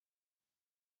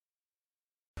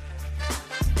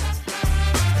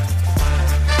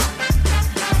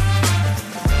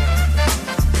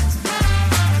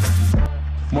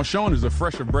on showing is a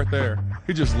fresher breath of air.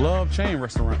 He just loved chain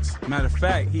restaurants. Matter of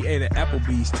fact, he ate at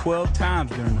Applebee's 12 times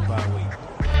during the bye week.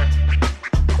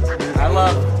 I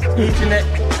love each and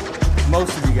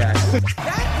most of you guys.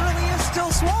 That really is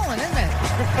still swollen, isn't it?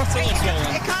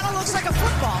 It kind of looks like a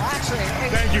football, actually.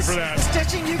 Thank you for that. The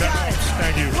stitching, you got it.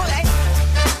 Thank you. Well,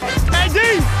 Hey, D,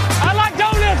 I like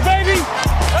donuts, baby.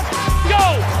 Let's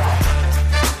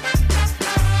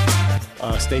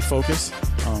go. Stay focused.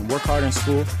 Work hard in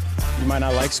school. You might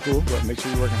not like school, but make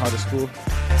sure you're working hard at school.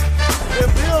 The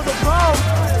Bills are bomb.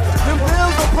 The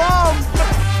Bills are bomb.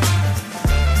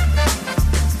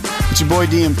 It's your boy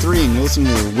DM3, and you're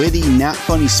listening to the Witty Not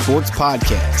Funny Sports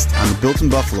Podcast on the Built in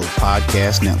Buffalo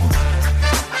Podcast Network.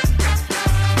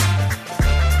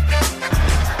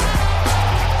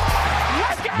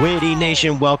 Witty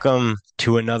Nation, welcome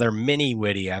to another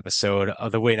mini-witty episode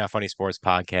of the Witty Not Funny Sports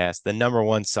Podcast, the number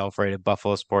one self-rated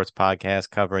Buffalo sports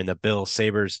podcast covering the Bills,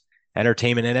 Sabres,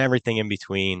 entertainment, and everything in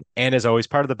between. And as always,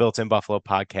 part of the Built in Buffalo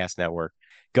Podcast Network.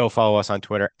 Go follow us on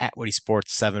Twitter at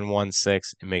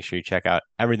WittySports716 and make sure you check out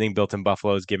everything Built in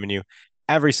Buffalo is giving you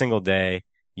every single day.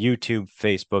 YouTube,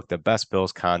 Facebook, the best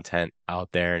Bills content out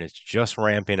there, and it's just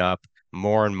ramping up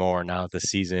more and more now that the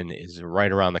season is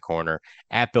right around the corner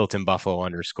at Built in Buffalo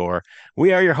 _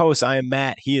 We are your hosts. I am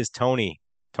Matt. He is Tony.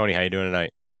 Tony, how you doing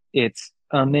tonight? It's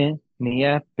a mini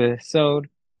episode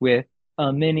with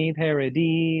a mini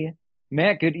parody.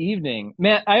 Matt, good evening.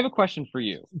 Matt, I have a question for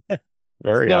you.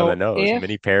 Very on the nose.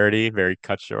 Mini parody, very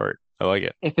cut short. I like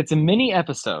it. If it's a mini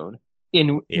episode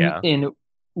in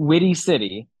Witty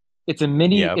City, it's a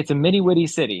mini Witty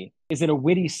City. Is it a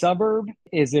witty suburb?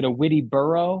 Is it a witty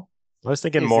borough? I was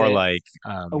thinking more like,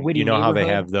 you know how they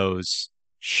have those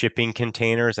shipping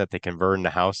containers that they convert into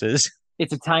houses?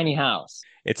 It's a tiny house.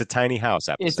 It's a tiny house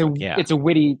episode. It's a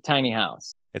witty tiny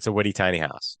house. It's a witty tiny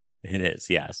house. It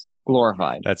is, yes.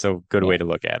 Glorified. That's a good way to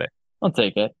look at it. I'll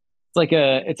take it.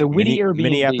 It's a witty Airbnb.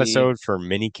 Mini episode for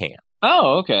mini camp.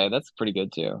 Oh, okay. That's pretty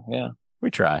good too. Yeah. We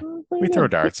try. We throw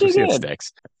darts. We see what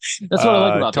sticks. That's what I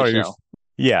like about the show.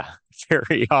 Yeah.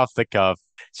 Very off the cuff.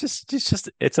 It's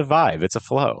just it's a vibe. It's a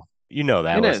flow. You know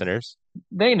that, listeners.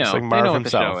 They know. Like they know what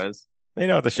himself. the show is. They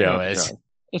know what the show is.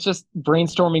 It's just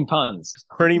brainstorming puns.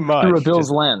 Pretty much. Through a Bills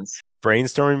lens.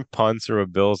 Brainstorming puns through a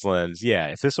Bills lens. Yeah.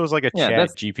 If this was like a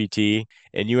chat GPT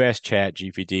and you asked chat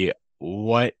GPT,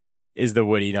 what is the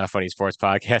Witty Not Funny Sports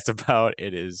Podcast about?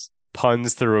 It is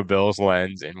puns through a Bills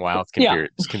lens and wild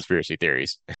conspiracy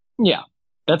theories. Yeah.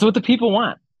 That's what the people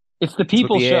want. It's the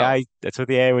people show. That's what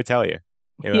the AI would tell you.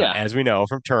 As we know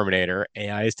from Terminator,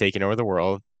 AI is taking over the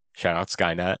world. Shout out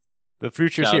Skynet. The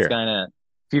future's here. Skynet.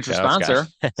 Future sponsor,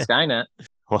 Skynet.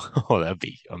 Oh, that'd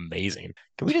be amazing.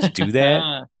 Can we just do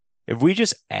that? If we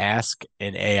just ask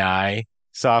an AI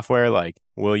software, like,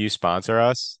 will you sponsor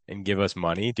us and give us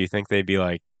money? Do you think they'd be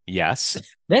like, yes?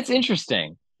 That's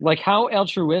interesting. Like, how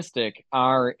altruistic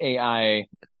are AI?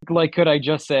 Like, could I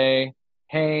just say,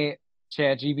 hey,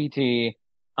 ChatGPT,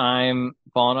 I'm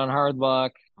falling on hard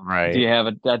luck. Right. Do you have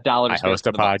a dollar? I host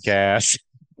a podcast.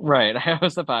 Right. I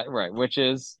host a podcast. Right. Which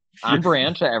is on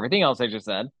brand to everything else I just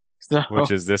said. So,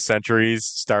 which is this century's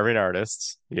starving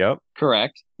artists. Yep.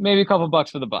 Correct. Maybe a couple bucks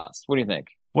for the bus. What do you think?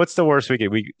 What's the worst we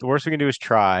can? The worst we can do is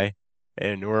try,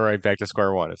 and we're right back to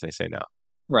square one if they say no.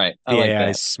 Right. The AI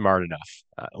is smart enough.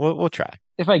 We'll try.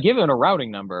 If I give it a routing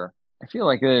number, I feel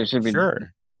like they should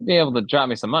be able to drop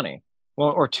me some money. Well,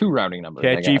 or two routing numbers.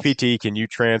 ChatGPT, can you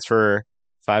transfer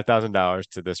 $5,000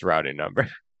 to this routing number?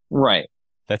 Right.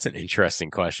 That's an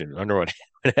interesting question. I wonder what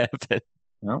would happen.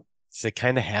 No. So it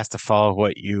kind of has to follow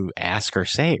what you ask or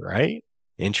say, right?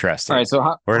 Interesting. All right.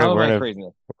 So we're gonna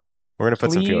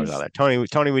put some feelers out there.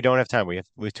 Tony, we don't have time. We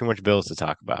have too much Bills to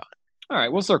talk about. All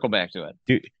right, we'll circle back to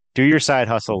it. Do your side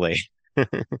hustle late.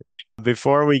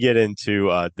 Before we get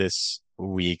into this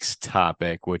week's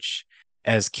topic, which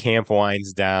as camp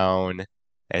winds down,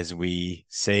 as we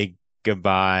say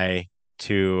goodbye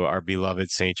to our beloved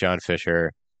St. John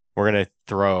Fisher, we're going to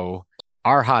throw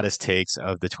our hottest takes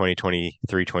of the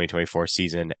 2023-2024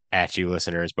 season at you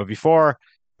listeners. But before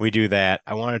we do that,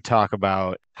 I want to talk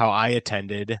about how I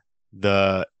attended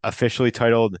the officially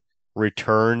titled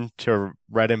Return to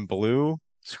Red and Blue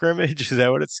scrimmage. Is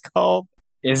that what it's called?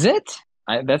 Is it?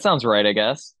 That sounds right, I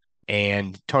guess.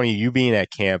 And Tony, you being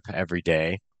at camp every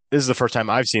day, this is the first time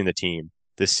I've seen the team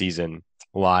this season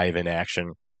live in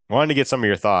action. I wanted to get some of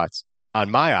your thoughts on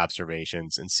my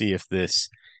observations and see if this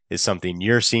is something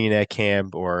you're seeing at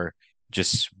camp or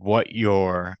just what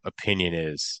your opinion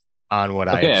is on what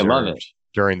I observed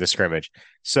during the scrimmage.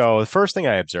 So the first thing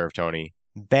I observed, Tony,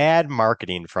 bad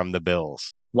marketing from the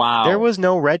Bills. Wow. There was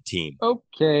no red team.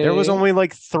 Okay. There was only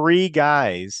like 3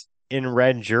 guys in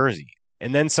red jersey.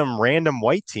 and then some random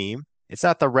white team. It's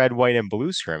not the red, white, and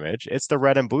blue scrimmage. It's the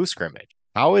red and blue scrimmage.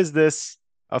 How is this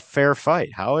a fair fight?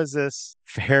 How is this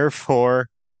fair for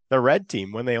the red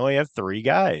team when they only have three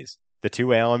guys? The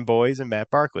two Allen boys and Matt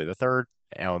Barkley, the third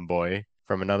Allen boy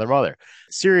from another mother.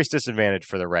 Serious disadvantage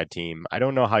for the red team. I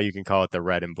don't know how you can call it the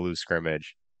red and blue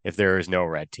scrimmage if there is no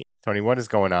red team. Tony, what is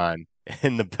going on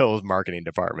in the Bills marketing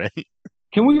department?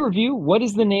 Can we review what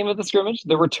is the name of the scrimmage?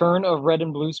 The return of red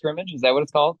and blue scrimmage? Is that what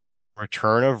it's called?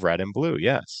 Return of red and blue,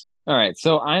 yes. All right.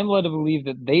 So I'm led to believe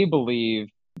that they believe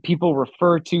people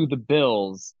refer to the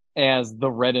Bills as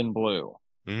the red and blue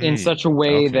in such a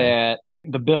way that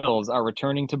the Bills are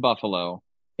returning to Buffalo,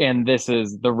 and this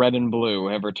is the red and blue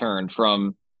have returned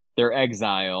from their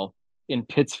exile in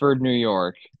Pittsford, New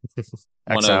York.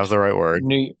 Exile is the right word.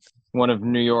 One of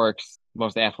New York's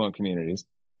most affluent communities.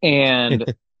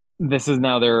 And this is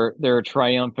now their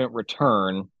triumphant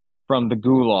return from the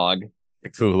gulag. The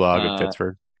gulag of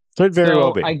Pittsburgh. Could very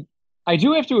well be. I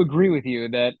do have to agree with you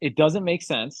that it doesn't make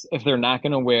sense if they're not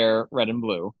going to wear red and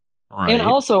blue. Right. And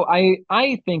also,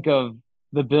 I think of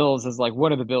the Bills as like,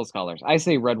 what are the Bills colors? I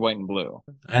say red, white, and blue.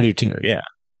 I do too, yeah.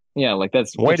 Yeah, like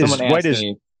that's white is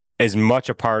as much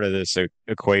a part of this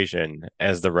equation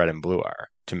as the red and blue are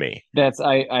to me.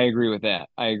 I agree with that.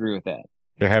 I agree with that.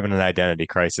 They're having an identity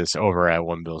crisis over at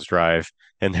One Bills Drive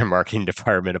in their marketing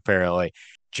department, apparently.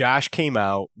 Josh came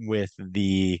out with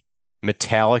the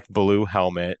metallic blue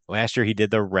helmet. Last year he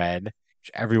did the red,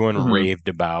 which everyone raved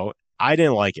about. I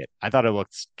didn't like it. I thought it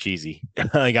looked cheesy.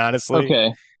 Like, honestly.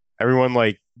 Okay. Everyone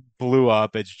like blew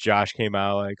up as Josh came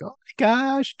out like, oh my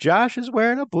gosh, Josh is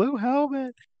wearing a blue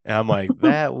helmet. And I'm like,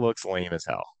 that looks lame as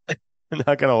hell. I'm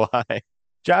not gonna lie.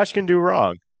 Josh can do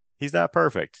wrong. He's not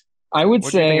perfect. I would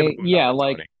say, yeah,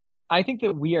 like Tony? I think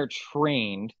that we are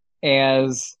trained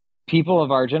as people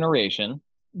of our generation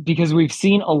because we've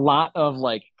seen a lot of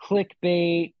like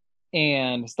clickbait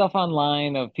and stuff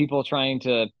online of people trying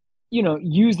to,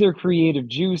 use their creative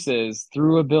juices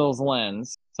through a Bills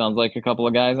lens. Sounds like a couple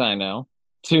of guys I know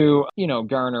to,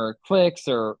 garner clicks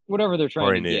or whatever they're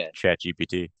trying to get.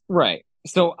 ChatGPT. Right.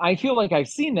 So I feel like I've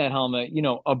seen that helmet,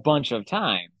 a bunch of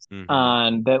times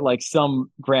on that like some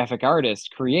graphic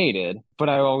artist created, but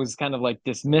I always kind of like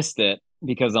dismissed it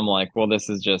because I'm like, well, this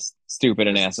is just stupid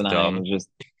and asinine and just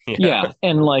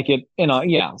and like it,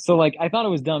 So like I thought it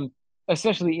was dumb,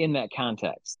 especially in that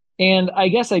context. And I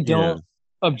guess I don't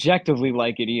objectively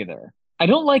like it either. I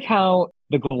don't like how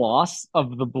the gloss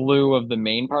of the blue of the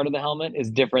main part of the helmet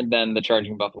is different than the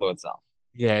Charging Buffalo itself.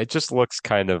 Yeah, it just looks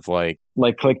kind of like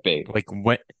clickbait. Like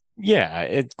what? Yeah,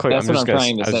 it's quick. That's what I'm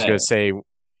trying to say. I was gonna say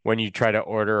when you try to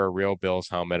order a real Bills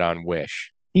helmet on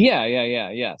Wish.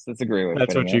 Yes, that's a great way.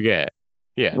 That's what you get.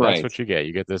 Yeah, that's what you get.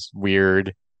 You get this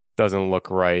weird, doesn't look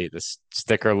right. The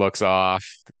sticker looks off.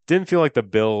 Didn't feel like the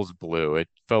Bills blue. It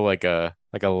felt like a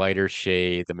lighter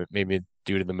shade, maybe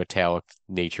due to the metallic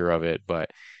nature of it. But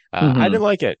I didn't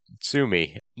like it. Sue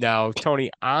me. Now,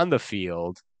 Tony, on the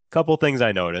field, a couple things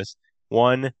I noticed.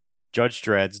 One, Judge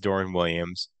Dredd's Dorian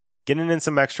Williams getting in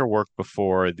some extra work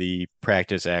before the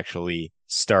practice actually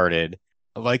started.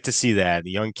 I like to see that.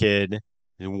 The young kid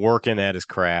is working at his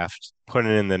craft,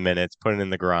 putting in the minutes, putting in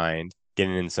the grind,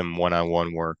 getting in some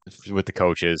one-on-one work with the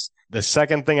coaches. The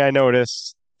second thing I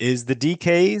noticed is the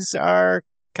DKs are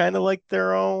kind of like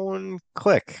their own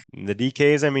clique. The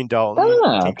DKs, I mean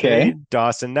Dalton, Kincaid,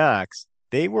 Dawson Knox.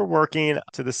 They were working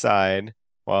to the side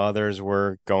while others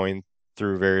were going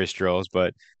through various drills,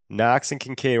 but Knox and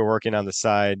Kincaid were working on the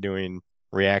side doing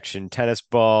reaction tennis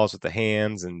balls with the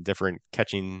hands and different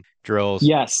catching drills.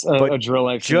 Yes, a drill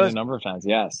I've seen a number of times.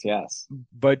 Yes.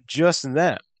 But just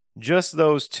them, just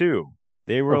those two.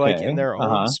 They were like in their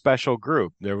own special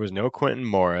group. There was no Quentin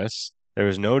Morris. There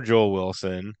was no Joel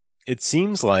Wilson. It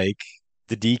seems like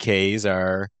the DKs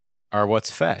are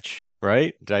what's fetch,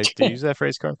 right? Did I use that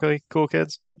phrase correctly? Cool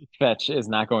kids? Fetch is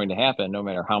not going to happen no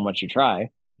matter how much you try.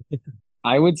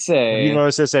 I would say. Have you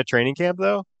noticed this at training camp,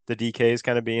 though? The DKs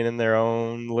kind of being in their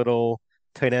own little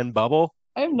tight end bubble?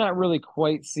 I have not really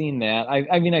quite seen that.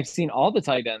 I mean, I've seen all the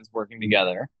tight ends working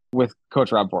together with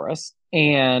Coach Rob Boris.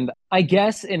 And I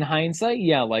guess in hindsight,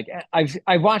 like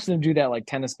I've watched them do that like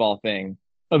tennis ball thing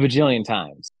a bajillion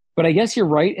times. But I guess you're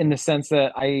right in the sense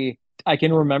that I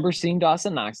can remember seeing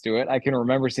Dawson Knox do it. I can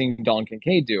remember seeing Dalton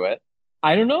Kincaid do it.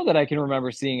 I don't know that I can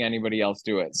remember seeing anybody else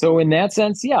do it. So in that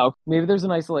sense, maybe there's an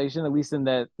isolation, at least in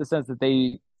the sense that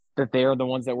they are the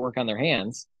ones that work on their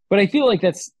hands. But I feel like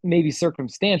that's maybe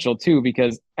circumstantial too,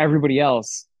 because everybody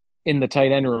else in the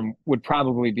tight end room would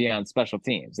probably be on special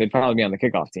teams. They'd probably be on the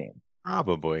kickoff team.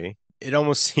 Probably. It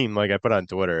almost seemed like I put on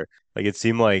Twitter, like it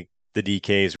seemed like the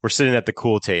DKs were sitting at the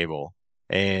cool table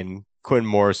and Quentin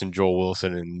Morris and Joel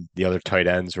Wilson and the other tight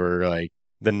ends were like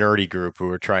the nerdy group who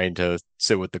were trying to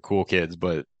sit with the cool kids,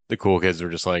 but the cool kids were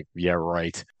just like, yeah,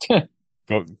 right.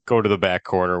 Go to the back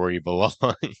corner where you belong. I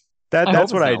hope That's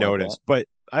it's what I not like noticed, but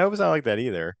I hope it's not like that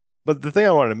either. But the thing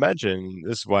I wanted to mention,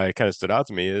 this is why it kind of stood out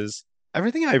to me, is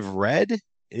everything I've read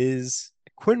is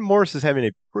Quentin Morris is having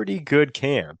a pretty good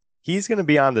camp. He's going to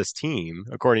be on this team,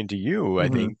 according to you, I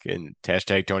that. think, in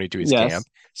hashtag Tony to his camp. Yes,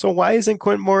 So why isn't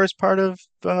Quentin Morris part of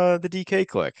the DK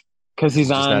clique? because Is he's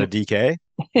he just not a on. DK?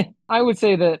 I would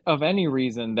say that of any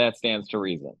reason that stands to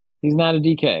reason. He's not a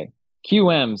DK.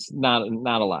 QM's not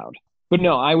allowed. But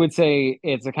no, I would say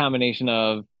it's a combination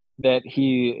of that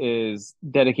he is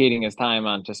dedicating his time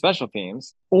onto special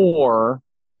teams, or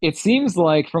it seems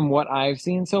like from what I've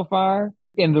seen so far,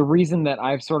 and the reason that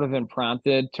I've sort of been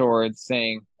prompted towards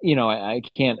saying, I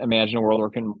can't imagine a world where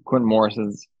Quentin Morris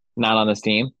is not on this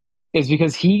team, is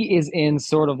because he is in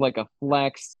sort of like a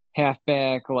flex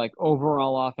halfback, like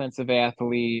overall offensive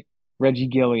athlete, Reggie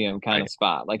Gilliam kind of Right.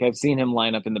 spot. Like I've seen him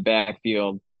line up in the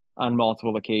backfield on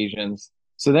multiple occasions.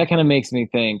 So that kind of makes me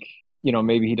think,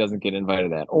 maybe he doesn't get invited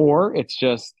to that. Or it's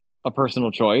just a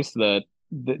personal choice that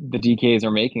the DKs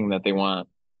are making, that they want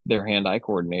their hand-eye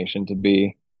coordination to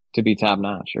be top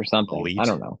notch or something. I Elite.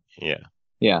 don't know. Yeah.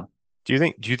 Yeah, Do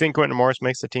you think Quentin Morris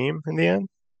makes the team in the end?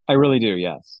 I really do.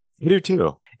 Yes. I do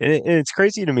too. And it's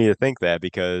crazy to me to think that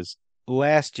because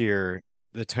last year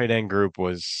the tight end group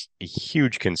was a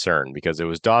huge concern because it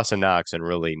was Dawson Knox and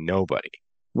really nobody.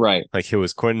 Right. Like it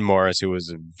was Quentin Morris, who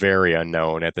was very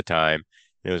unknown at the time.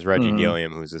 It was Reggie Hmm.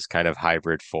 Gilliam, who's this kind of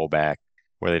hybrid fullback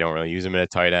where they don't really use him in a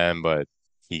tight end, but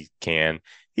he can.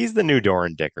 He's the new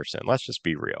Doran Dickerson. Let's just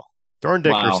be real. Doran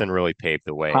Wow. Dickerson really paved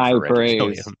the way High for Reggie praise.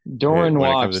 Gilliam Doran when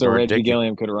it comes walked to so Doran Reggie Dickey.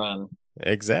 Gilliam could run.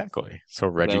 Exactly. So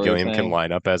Is that Reggie what you're Gilliam can saying?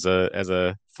 line up as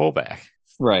a fullback,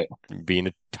 Right. being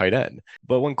a tight end.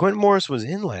 But when Quentin Morris was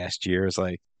in last year, it's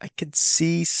like I could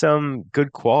see some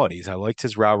good qualities. I liked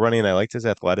his route running, I liked his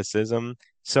athleticism.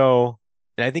 So,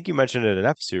 and I think you mentioned it in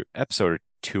an episode or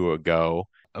two ago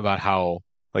about how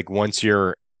like once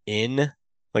you're in,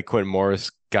 like Quentin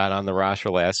Morris got on the roster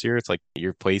last year, it's like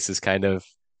your place is kind of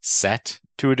set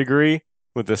to a degree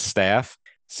with the staff.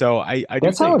 So I do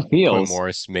That's how think it Quentin feels.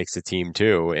 Morris makes the team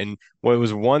too. And what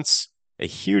was once a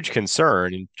huge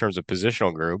concern in terms of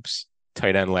positional groups,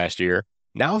 tight end last year,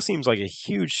 now seems like a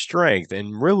huge strength.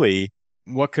 And really,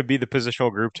 what could be the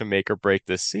positional group to make or break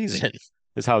this season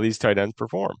is how these tight ends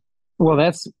perform. Well,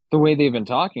 that's the way they've been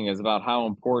talking, is about how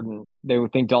important they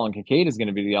would think Dalton Kincaid is going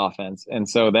to be to the offense. And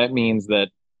so that means that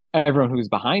everyone who's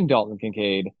behind Dalton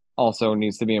Kincaid also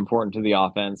needs to be important to the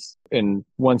offense in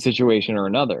one situation or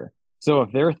another. So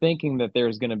if they're thinking that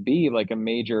there's going to be like a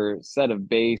major set of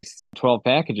base 12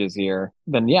 packages here,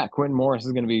 then yeah, Quentin Morris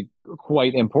is going to be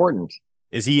quite important.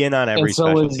 Is he in on And every so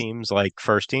special is, teams like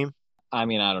first team? I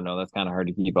mean, I don't know. That's kind of hard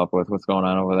to keep up with what's going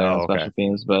on over there on Oh, okay. special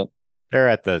teams, but They're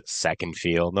at the second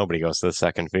field. Nobody goes to the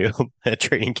second field at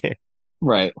training camp.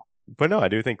 right. But no, I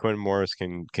do think Quentin Morris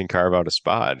can carve out a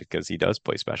spot because he does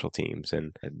play special teams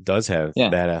and does have Yeah.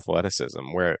 that athleticism,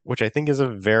 which I think is a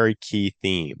very key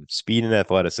theme. Speed and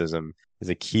athleticism is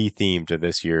a key theme to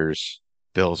this year's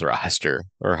Bills roster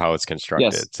or how it's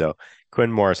constructed. Yes. So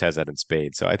Quentin Morris has that in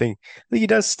spades. So I think he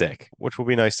does stick, which will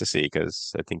be nice to see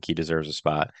because I think he deserves a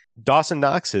spot. Dawson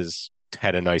Knox has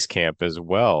had a nice camp as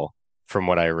well, from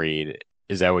what I read.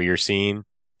 Is that what you're seeing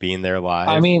being there live?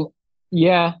 I mean,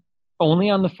 yeah,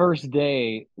 only on the first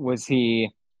day was he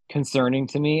concerning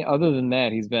to me. Other than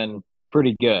that, he's been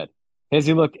pretty good. Has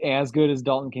he looked as good as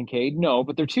Dalton Kincaid? No,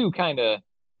 but they're two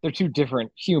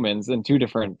different humans and two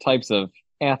different types of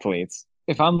athletes.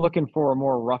 If I'm looking for a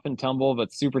more rough and tumble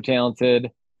but super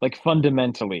talented, like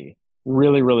fundamentally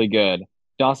really, really good,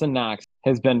 Dawson Knox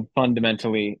has been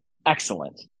fundamentally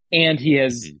excellent. And he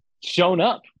has shown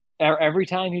up every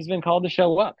time he's been called to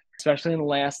show up, especially in the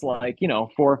last 4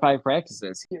 or 5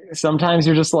 practices. Sometimes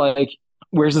you're just like,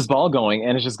 where's this ball going?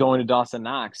 And it's just going to Dawson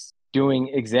Knox doing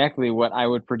exactly what I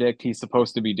would predict he's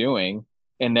supposed to be doing,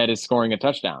 and that is scoring a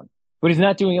touchdown. But he's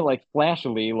not doing it like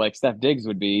flashily like Steph Diggs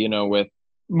would be, with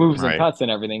moves and Right. cuts and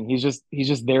everything. He's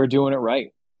just there doing it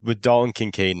right. With Dalton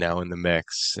Kincaid now in the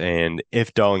mix, and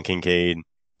if Dalton Kincaid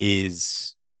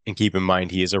is, and keep in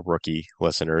mind he is a rookie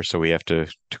listener, so we have to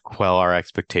quell our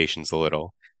expectations a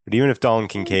little. But even if Dalton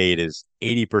Kincaid is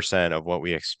 80% of what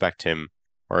we expect him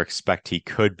or expect he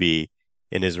could be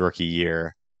in his rookie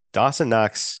year, Dawson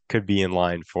Knox could be in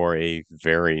line for a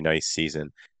very nice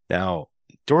season. Now,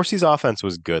 Dorsey's offense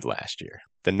was good last year.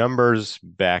 The numbers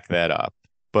back that up,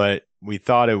 but we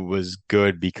thought it was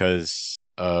good because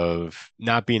of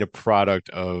not being a product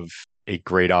of a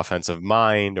great offensive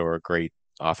mind or a great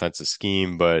offensive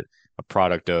scheme, but a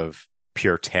product of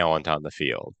pure talent on the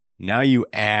field. Now you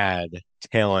add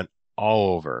talent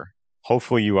all over.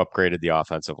 Hopefully you upgraded the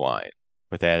offensive line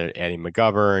with adding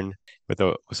McGovern, with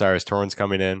Osiris Torrance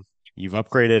coming in. You've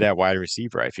upgraded at wide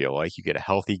receiver, I feel like. You get a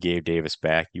healthy Gabe Davis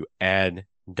back. You add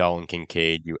Dalton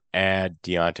Kincaid. You add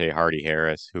Deontay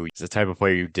Hardy-Harris, who is the type of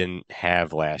player you didn't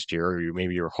have last year, or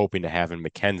maybe you were hoping to have in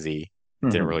McKenzie.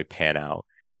 Didn't really pan out.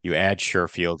 You add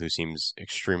Sherfield, who seems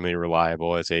extremely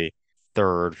reliable as a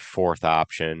third, fourth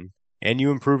option, and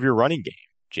you improve your running game.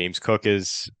 James Cook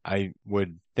is, I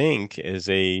would think,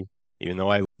 even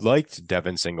though I liked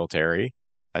Devin Singletary,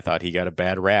 I thought he got a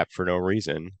bad rap for no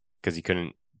reason because he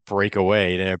couldn't break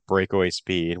away. He didn't have breakaway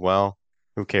speed. Well,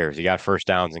 who cares? He got first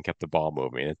downs and kept the ball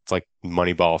moving. It's like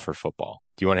money ball for football.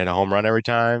 Do you want to hit a home run every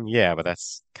time? Yeah, but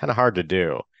that's kind of hard to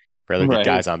do. Rather get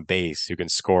guys on base who can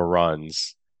score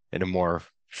runs in a more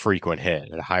frequent hit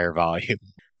at a higher volume.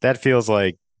 That feels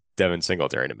like Devin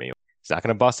Singletary to me. He's not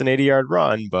going to bust an 80-yard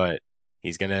run, but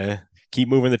he's going to keep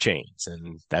moving the chains,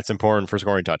 and that's important for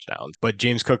scoring touchdowns. But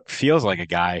James Cook feels like a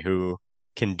guy who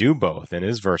can do both and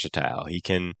is versatile. He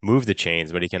can move the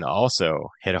chains, but he can also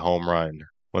hit a home run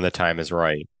when the time is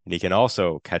right. And he can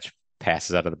also catch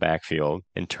passes out of the backfield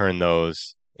and turn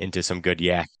those into some good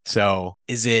yak. So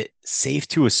is it safe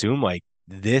to assume like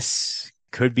this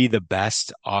could be the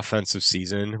best offensive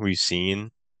season we've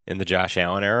seen in the Josh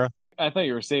Allen era? I thought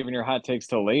you were saving your hot takes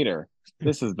till later.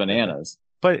 This is bananas.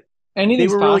 But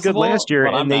anything's they were really possible, good last year,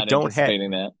 but I'm and they not don't have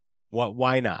that. What?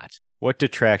 Why not? What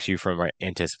detracts you from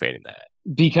anticipating that?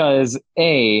 Because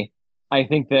I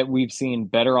think that we've seen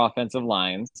better offensive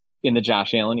lines in the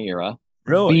Josh Allen era.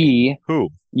 Really? B, who?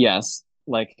 Yes,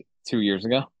 like 2 years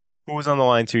ago. Who was on the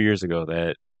line 2 years ago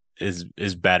that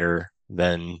is better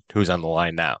than who's on the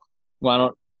line now?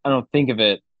 Well, I don't think of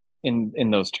it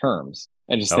in those terms.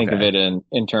 I just think of it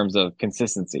in terms of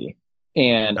consistency.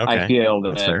 And I feel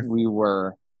that we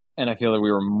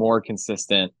were more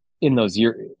consistent in those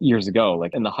years ago,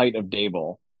 like in the height of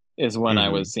Dable is when I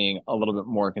was seeing a little bit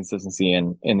more consistency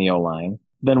in the O-line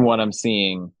than what I'm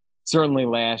seeing certainly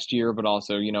last year, but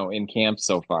also, in camp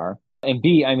so far. And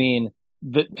B, I mean,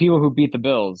 the people who beat the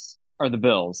Bills are the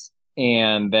Bills.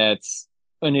 And that's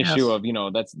an issue of,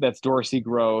 that's Dorsey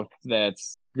growth,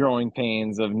 that's growing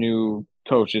pains of new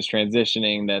coaches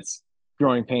transitioning, that's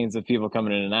growing pains of people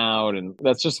coming in and out, and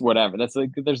that's just whatever. That's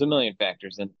like there's a million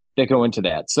factors that go into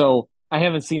that. So I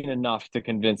haven't seen enough to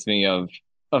convince me of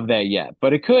that yet,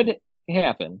 but it could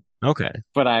happen. Okay.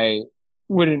 But I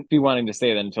wouldn't be wanting to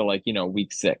say that until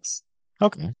week 6.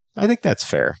 Okay. I think that's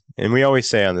fair. And we always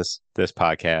say on this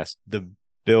podcast, the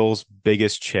Bills'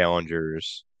 biggest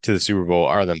challengers to the Super Bowl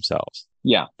are themselves.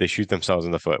 Yeah. They shoot themselves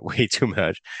in the foot way too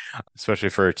much, especially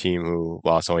for a team who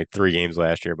lost only 3 games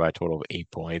last year by a total of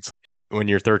 8 points. When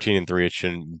you're 13-3, it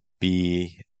shouldn't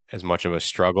be as much of a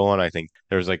struggle. And I think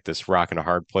there's like this rock and a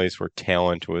hard place where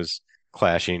talent was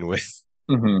clashing with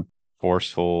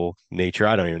forceful nature.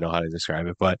 I don't even know how to describe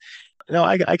it, but no,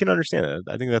 I can understand that.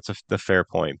 I think that's the fair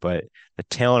point. But the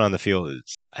talent on the field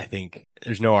is, I think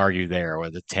there's no argue there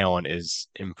where the talent is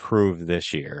improved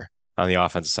this year on the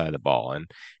offensive side of the ball.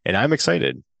 And I'm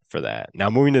excited for that. Now,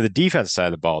 moving to the defense side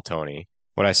of the ball, Tony,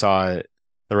 when I saw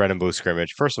the red and blue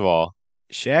scrimmage, first of all,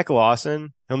 Shaq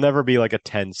Lawson, he'll never be like a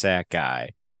 10-sack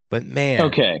guy. But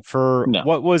man,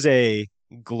 what was a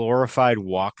glorified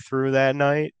walkthrough that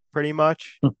night, pretty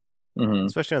much,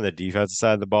 especially on the defensive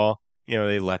side of the ball.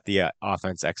 They let the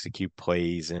offense execute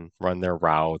plays and run their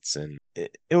routes, and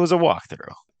it was a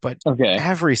walkthrough. But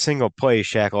every single play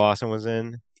Shaq Lawson was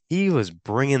in, he was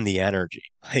bringing the energy.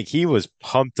 Like he was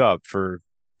pumped up for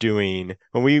doing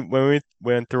when we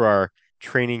went through our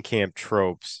training camp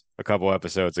tropes a couple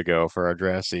episodes ago for our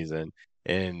draft season,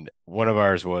 and one of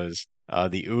ours was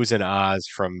the oohs and ahs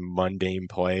from mundane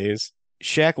plays.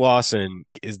 Shaq Lawson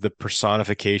is the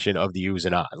personification of the oohs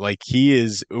and ahs. Like he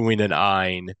is oohing and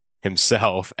ahhing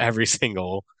himself every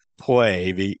single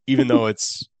play, even though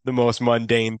it's the most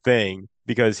mundane thing,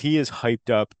 because he is hyped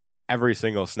up every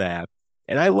single snap.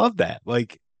 And I love that.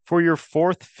 Like for your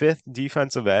 4th, 5th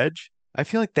defensive edge, I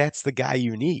feel like that's the guy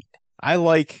you need. I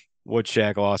like what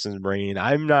Shaq Lawson's bringing.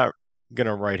 I'm not going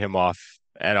to write him off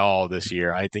at all this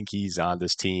year. I think he's on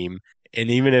this team. And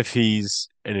even if he's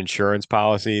an insurance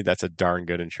policy, that's a darn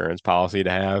good insurance policy to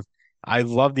have. I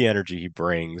love the energy he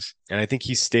brings. And I think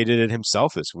he stated it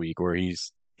himself this week where he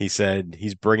said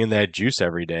he's bringing that juice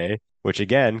every day, which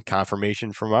again,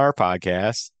 confirmation from our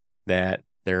podcast that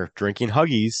they're drinking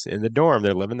Huggies in the dorm.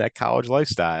 They're living that college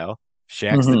lifestyle.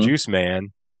 Shaq's the juice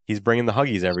man. He's bringing the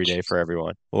Huggies every day for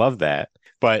everyone. Love that.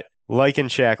 But liking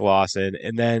Shaq Lawson,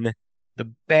 and then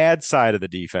the bad side of the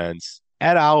defense,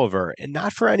 Ed Oliver, and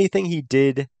not for anything he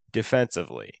did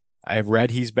defensively. I've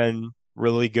read he's been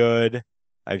really good.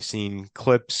 I've seen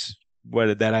clips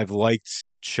that I've liked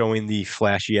showing the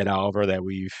flashy Ed Oliver that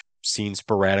we've seen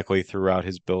sporadically throughout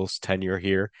his Bills tenure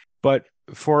here. But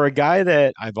for a guy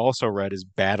that I've also read is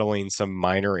battling some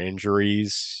minor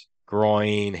injuries,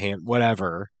 groin, hand,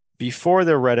 whatever, before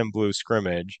the red and blue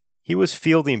scrimmage, he was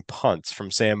fielding punts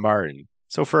from Sam Martin.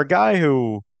 So for a guy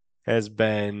who has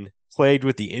been plagued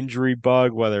with the injury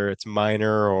bug, whether it's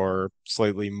minor or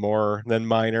slightly more than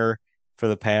minor for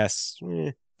the past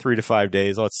 3 to 5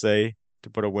 days, let's say, to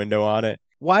put a window on it.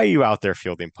 Why are you out there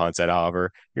fielding punts at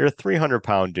Oliver? You're a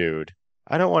 300-pound dude.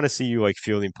 I don't want to see you like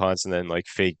fielding punts and then like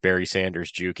fake Barry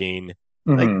Sanders juking.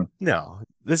 Like, no,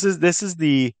 this is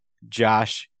the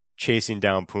Josh chasing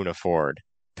down Puna Ford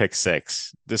pick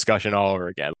six discussion all over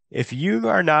again. If you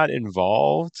are not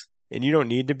involved and you don't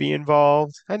need to be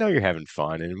involved, I know you're having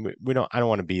fun, and I don't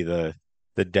want to be the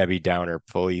Debbie Downer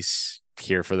police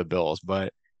here for the Bills,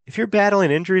 but if you're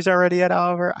battling injuries already at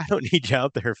Oliver, I don't need you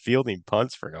out there fielding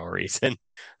punts for no reason.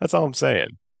 That's all I'm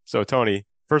saying. So Tony,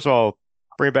 first of all,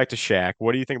 bring it back to Shaq.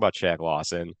 What do you think about Shaq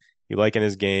Lawson? You liking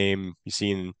his game? You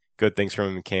seen good things from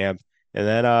him in camp? And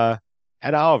then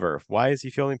at Oliver, why is he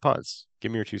fielding punts?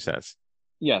 Give me your 2 cents.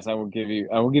 Yes, I will give you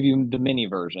the mini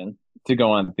version to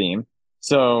go on theme.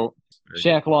 So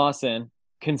Shaq Lawson,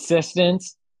 consistent,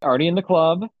 already in the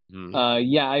club.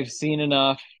 Yeah, I've seen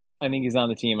enough. I think he's on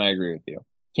the team. I agree with you.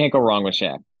 Can't go wrong with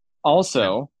Shaq.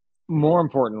 Also, more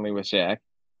importantly with Shaq,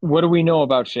 what do we know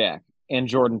about Shaq and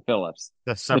Jordan Phillips?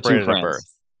 That's separated at birth.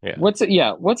 Yeah.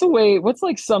 What's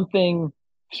like something,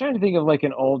 I'm trying to think of like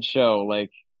an old show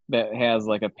like that has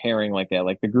like a pairing like that,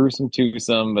 like the Gruesome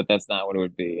Twosome, but that's not what it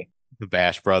would be. The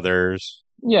Bash Brothers.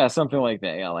 Yeah, something like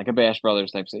that. Yeah, like a Bash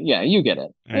Brothers type. Yeah, you get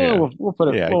it. Yeah. We'll put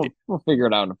it. Yeah, we'll figure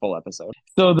it out in a full episode.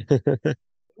 So,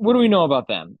 what do we know about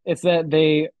them? It's that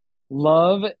they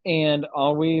love and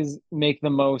always make the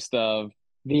most of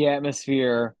the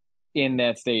atmosphere in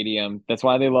that stadium. That's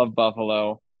why they love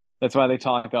Buffalo. That's why they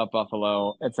talk up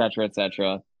Buffalo, et cetera, et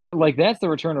cetera. Like, that's the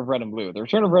return of red and blue. The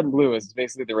return of red and blue is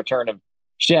basically the return of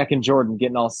Shaq and Jordan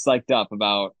getting all psyched up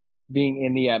about being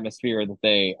in the atmosphere that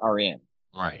they are in.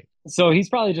 Right. So he's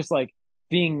probably just like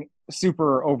being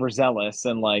super overzealous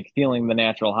and like feeling the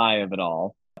natural high of it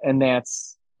all. And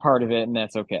that's part of it. And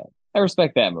that's okay. I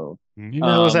respect that move. You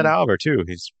know, it was at Albert too.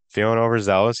 He's feeling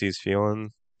overzealous. He's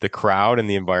feeling the crowd and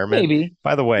the environment. Maybe.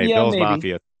 By the way, Yeah, Bills maybe.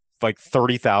 Mafia, like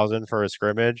 30,000 for a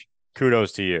scrimmage.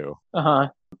 Kudos to you.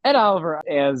 Ed Oliver,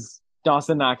 as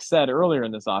Dawson Knox said earlier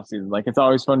in this offseason, like it's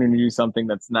always fun to do something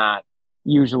that's not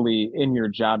usually in your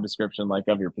job description, like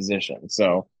of your position.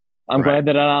 So I'm glad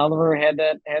that Ed Oliver had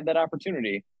that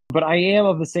opportunity. But I am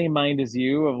of the same mind as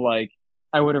you of like,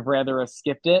 I would have rather have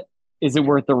skipped it. Is it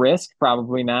worth the risk?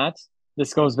 Probably not.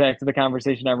 This goes back to the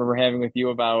conversation I remember having with you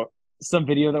about some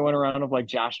video that went around of like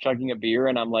Josh chugging a beer.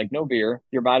 And I'm like, no beer,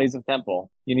 your body's a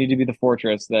temple. You need to be the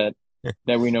fortress that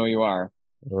we know you are.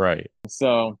 Right.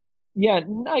 So yeah,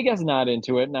 I guess not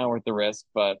into it, not worth the risk,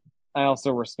 but I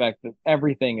also respect that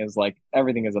everything is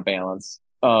a balance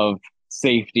of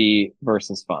safety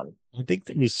versus fun. I think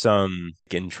there's some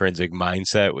intrinsic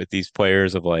mindset with these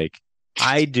players of like,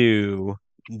 I do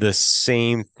the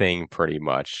same thing pretty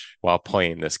much while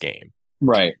playing this game.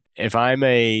 Right. If I'm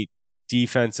a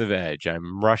defensive edge,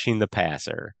 I'm rushing the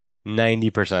passer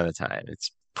 90% of the time.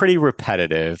 It's pretty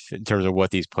repetitive in terms of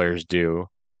what these players do.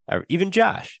 Even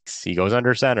Josh, he goes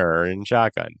under center in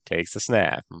shotgun, takes the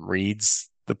snap, reads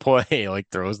the play, like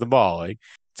throws the ball. Like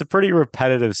it's a pretty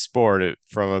repetitive sport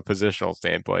from a positional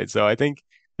standpoint. So I think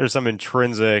there's some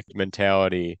intrinsic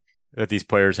mentality that these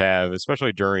players have,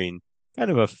 especially during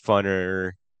kind of a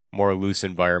funner, more loose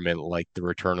environment like the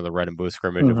return of the red and blue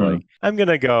scrimmage of like, I'm going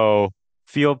to go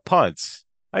field punts.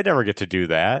 I never get to do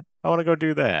that. I want to go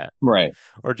do that. Right.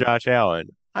 Or Josh Allen,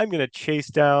 I'm going to chase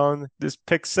down this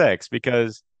pick six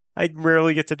because I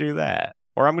rarely get to do that.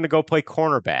 Or I'm going to go play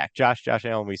cornerback. Josh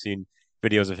Allen, we've seen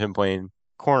videos of him playing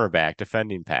cornerback,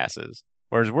 defending passes.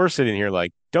 Whereas we're sitting here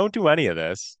like, don't do any of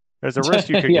this. There's a risk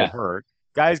you could get hurt.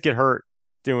 Guys get hurt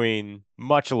doing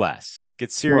much less.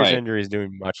 Get serious injuries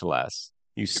doing much less.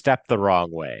 You step the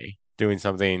wrong way, doing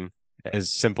something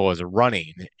as simple as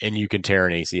running, and you can tear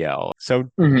an ACL. So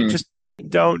just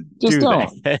don't do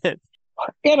that.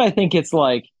 And I think it's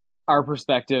like our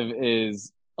perspective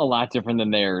is a lot different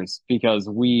than theirs because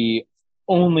we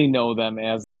only know them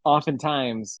as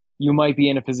oftentimes you might be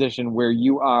in a position where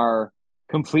you are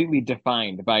completely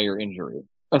defined by your injury.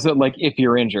 So like if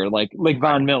you're injured, like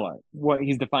Von Miller, what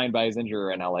he's defined by his injury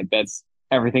right now, like that's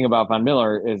everything about Von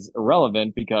Miller is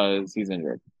irrelevant because he's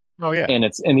injured. Oh yeah. And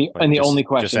the only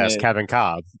question just ask is Kevin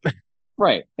Cobb.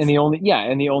 Right. And the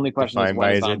only question is Defined when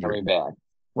by is his Tom injury. coming back?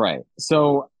 Right.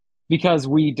 So because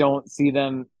we don't see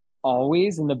them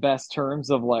always in the best terms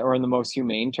of like, or in the most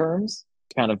humane terms,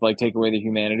 kind of like take away the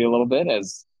humanity a little bit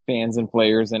as fans and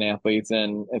players and athletes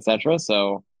and etc.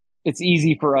 So it's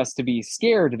easy for us to be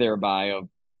scared thereby of,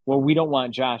 well, we don't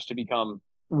want Josh to become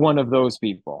one of those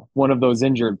people, one of those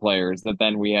injured players that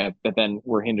then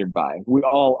we're hindered by. We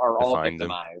all Defined them.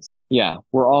 victimized. Yeah,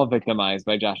 we're all victimized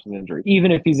by Josh's injury,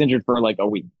 even if he's injured for like a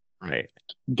week. Right.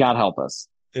 God help us.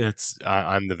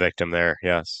 I'm the victim there.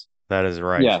 Yes, that is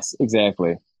right. Yes,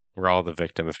 exactly. We're all the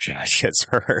victim if Josh gets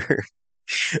hurt.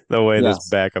 The way this Yes.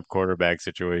 backup quarterback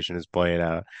situation is playing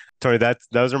out. Tony,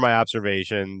 those are my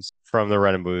observations from the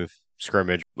Red and Blue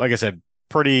scrimmage. Like I said,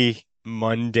 pretty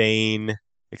mundane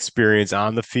experience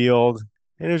on the field.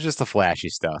 And it was just the flashy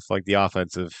stuff, like the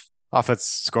offense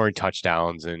scoring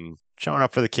touchdowns and showing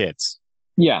up for the kids.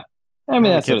 Yeah. I mean, Giving the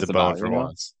that's what kids it's a bone about, for you know?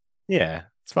 once. Yeah,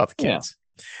 it's about the Yeah. kids.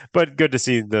 But good to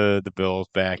see the Bills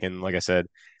back, and like I said,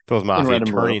 Bills In Mafia red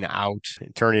and blue.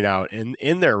 turning out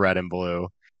in their red and blue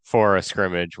for a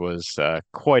scrimmage was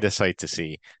quite a sight to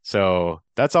see. So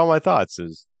that's all my thoughts.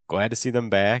 Is glad to see them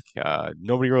back.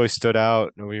 Nobody really stood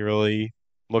out. Nobody really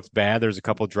looked bad. There's a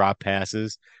couple drop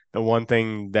passes. The one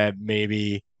thing that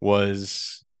maybe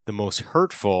was the most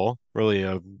hurtful, really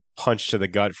a punch to the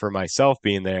gut for myself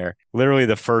being there. Literally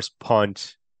the first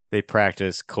punt they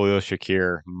practiced, Khalil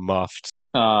Shakir muffed,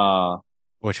 Uh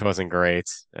which wasn't great.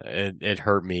 It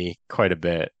hurt me quite a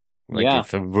bit. Like yeah.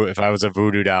 if I was a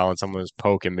voodoo doll and someone was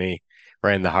poking me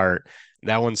right in the heart,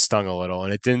 that one stung a little.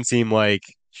 And it didn't seem like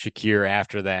Shakir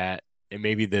after that, and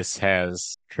maybe this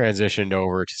has transitioned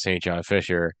over to St. John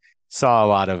Fisher, saw a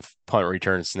lot of punt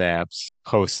return snaps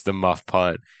post the muff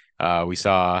punt. We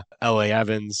saw L.A.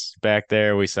 Evans back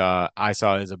there. I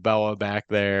saw Isabella back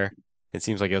there. It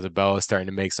seems like Isabella is starting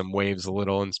to make some waves a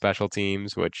little in special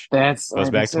teams, which I goes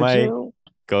think back to so my too.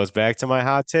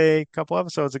 hot take a couple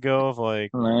episodes ago of like,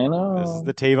 I this is know.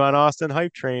 the Tavon Austin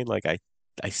hype train. Like I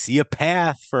see a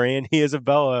path for Andy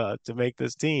Isabella to make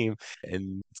this team,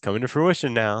 and it's coming to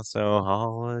fruition now.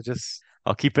 So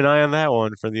I'll keep an eye on that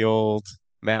one for the old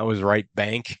Matt was right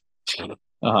bank. Uh-huh.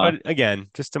 But again,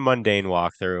 just a mundane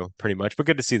walkthrough, pretty much. But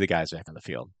good to see the guys back on the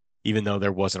field, even though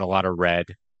there wasn't a lot of red.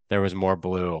 There was more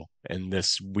blue and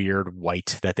this weird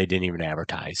white that they didn't even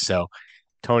advertise. So,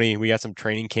 Tony, we got some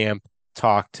training camp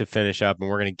talk to finish up, and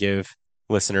we're going to give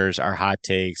listeners our hot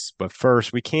takes. But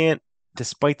first, we can't,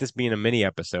 despite this being a mini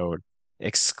episode,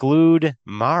 exclude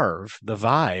Marv, the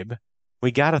vibe.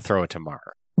 We got to throw it to Marv.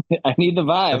 I need the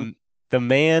vibe. The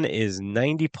man is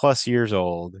 90 plus years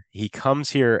old. He comes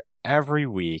here every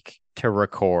week to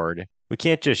record. We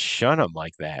can't just shun him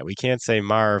like that. We can't say,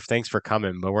 Marv, thanks for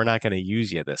coming, but we're not going to use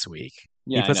you this week.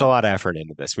 Yeah, He puts a lot of effort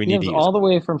into this. We he need comes to use all the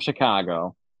way from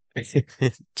Chicago. him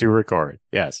to record.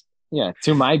 Yes. Yeah,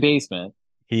 to my basement.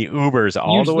 He Ubers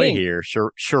all You'd the way think. here,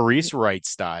 Charisse Wright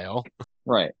style.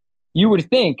 Right. You would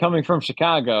think coming from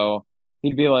Chicago,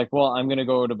 he'd be like, well, I'm going to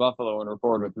go to Buffalo and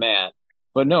record with Matt.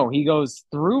 But no, he goes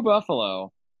through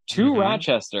Buffalo to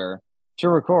Rochester to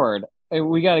record. Hey,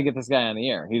 we got to get this guy on the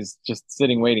air. He's just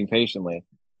sitting, waiting patiently.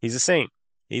 He's a saint.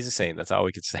 He's a saint. That's all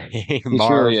we could say. He Marv,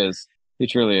 truly is. He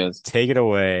truly is. take it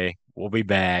away. We'll be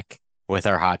back with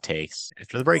our hot takes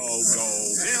after the break. Go,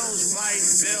 Bills fight,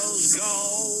 Bills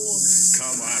go.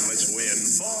 Come on, let's win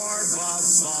for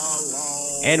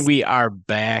Buffalo. And we are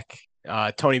back.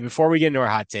 Tony, before we get into our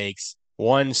hot takes,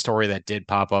 one story that did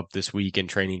pop up this week in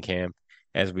training camp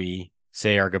as we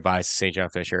say our goodbyes to St. John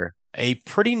Fisher. A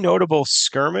pretty notable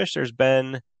skirmish. There's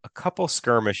been a couple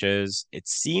skirmishes. It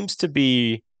seems to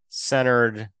be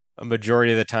centered a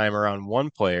majority of the time around one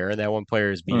player, and that one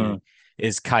player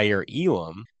is Kyer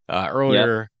Elam.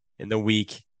 Earlier in the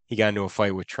week, he got into a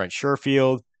fight with Trent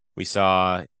Sherfield. We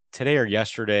saw today or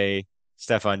yesterday,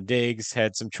 Stefan Diggs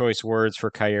had some choice words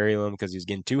for Kyer Elam because he was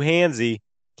getting too handsy.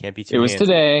 Can't be too handsy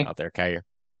today. out there, Kyer.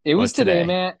 It was today,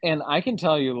 Matt, and I can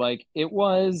tell you, like, it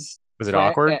was... Was it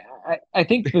awkward? I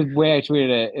think the way I tweeted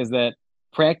it is that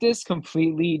practice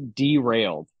completely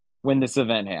derailed when this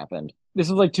event happened. This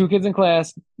was like two kids in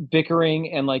class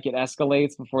bickering, and like it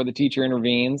escalates before the teacher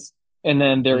intervenes, and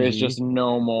then there is just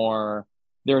no more.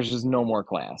 There's just no more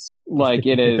class. Like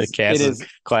it is.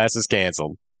 Class is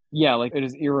canceled. Yeah, like it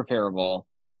is irreparable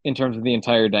in terms of the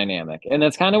entire dynamic, and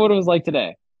that's kind of what it was like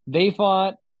today. They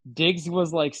fought. Diggs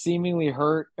was like seemingly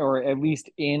hurt, or at least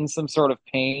in some sort of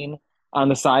pain on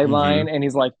the sideline, and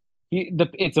he's like,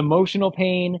 it's emotional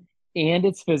pain and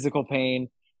it's physical pain,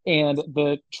 and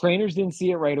the trainers didn't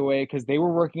see it right away because they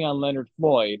were working on Leonard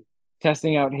Floyd,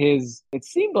 testing out it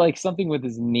seemed like something with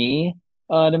his knee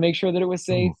to make sure that it was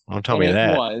safe. Don't tell me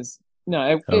that. It was.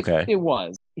 No, it, Okay. it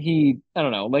was. I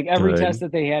don't know, like every Good. test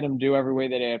that they had him do, every way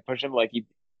that they had push him, like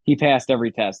he passed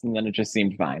every test, and then it just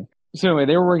seemed fine. So anyway,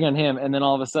 they were working on him, and then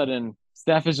all of a sudden,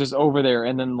 Steph is just over there,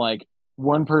 and then like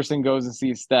one person goes and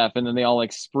sees Steph, and then they all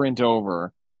like sprint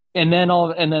over, and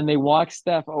then they walk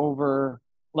Steph over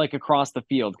like across the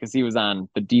field because he was on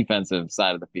the defensive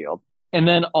side of the field, and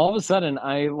then all of a sudden,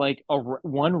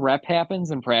 one rep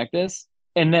happens in practice,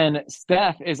 and then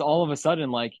Steph is all of a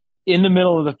sudden like in the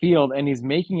middle of the field, and he's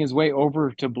making his way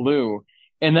over to blue,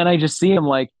 and then I just see him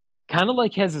like kind of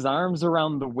like has his arms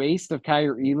around the waist of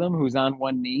Kyer Elam, who's on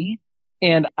one knee.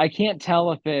 And I can't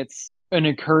tell if it's an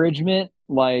encouragement,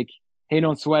 like, hey,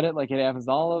 don't sweat it, like it happens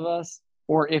to all of us,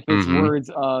 or if it's words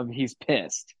of he's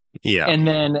pissed. Yeah. And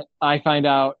then I find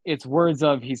out it's words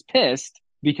of he's pissed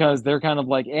because they're kind of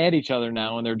like at each other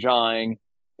now and they're jawing,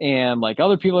 and like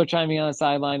other people are chiming on the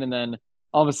sideline. And then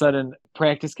all of a sudden,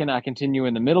 practice cannot continue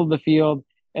in the middle of the field.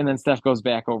 And then Steph goes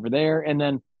back over there. And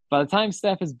then by the time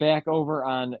Steph is back over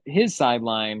on his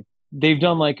sideline, they've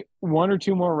done like one or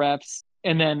two more reps,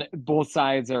 and then both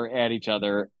sides are at each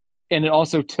other. And it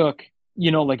also took,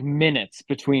 like minutes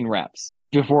between reps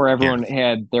before everyone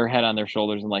had their head on their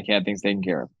shoulders and like had things taken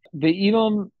care of. The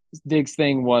Elam Diggs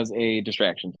thing was a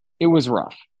distraction. It was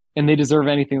rough, and they deserve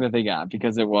anything that they got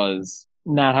because it was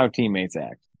not how teammates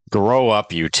act. Grow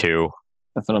up, you two.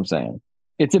 That's what I'm saying.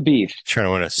 It's a beef. Trying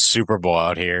to win a Super Bowl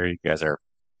out here. You guys are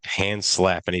hand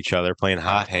slapping each other, playing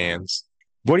hot hands.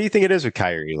 What do you think it is with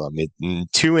Kyer Elam?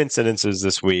 Two incidences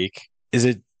this week. Is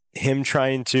it him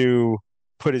trying to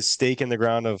put his stake in the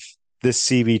ground of this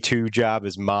CB2 job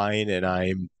is mine,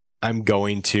 and I'm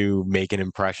going to make an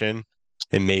impression?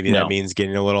 And maybe that means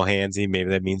getting a little handsy. Maybe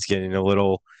that means getting a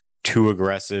little too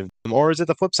aggressive. Or is it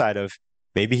the flip side of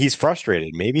maybe he's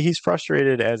frustrated? Maybe he's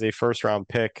frustrated as a first-round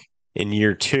pick in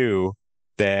year 2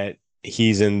 that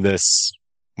he's in this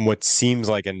what seems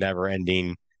like a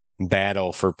never-ending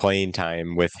battle for playing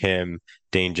time with him,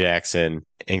 Dane Jackson,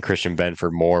 and Christian Ben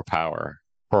for more power.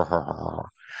 So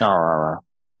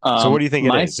what do you think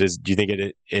it is? Do you think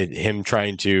it him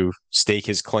trying to stake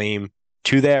his claim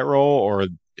to that role, or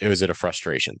was it a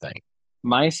frustration thing?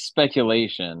 My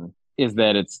speculation is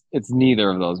that it's neither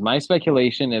of those. My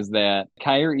speculation is that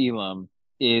Kyer Elam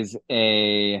is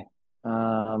a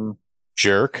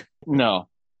jerk. No,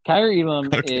 Kyer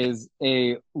Elam is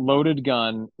a loaded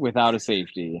gun without a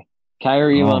safety.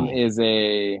 Kyer Elam is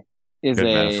a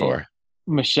metaphor.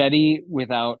 Machete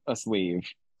without a sleeve.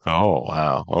 Oh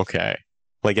wow, okay.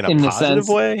 Like in a positive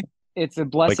way? It's a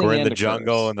blessing. Like we're in the and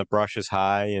jungle curse. and the brush is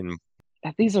high, and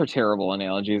these are terrible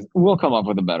analogies. We'll come up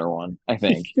with a better one, I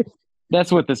think.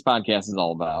 That's what this podcast is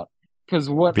all about. Because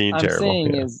what being I'm terrible,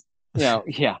 saying is,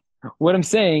 what I'm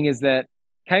saying is that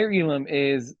Kyer Elam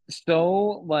is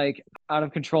so like out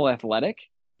of control athletic,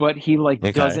 but he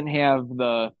doesn't have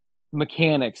the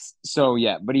mechanics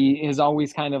yet. But he has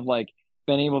always kind of like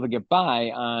been able to get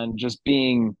by on just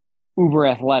being uber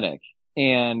athletic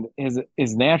and his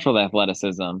natural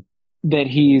athleticism, that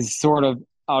he's sort of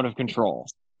out of control.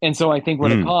 And so I think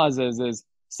what it causes is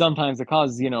sometimes it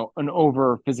causes, an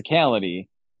over physicality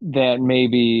that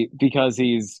maybe because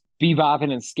he's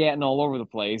bebopping and scatting all over the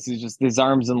place, he's just, his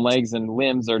arms and legs and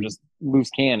limbs are just loose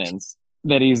cannons,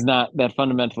 that he's not that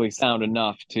fundamentally sound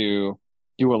enough to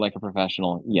do it like a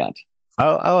professional yet.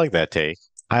 I like that take.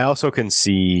 I also can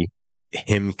see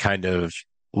him kind of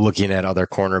looking at other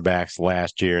cornerbacks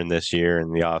last year and this year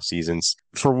in the off seasons.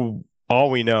 For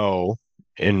all we know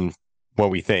and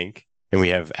what we think, and we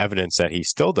have evidence that he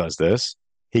still does this,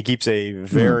 he keeps a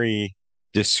very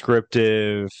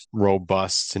descriptive,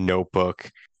 robust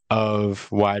notebook of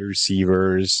wide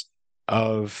receivers,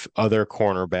 of other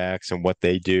cornerbacks and what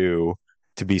they do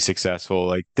to be successful,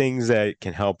 like things that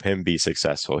can help him be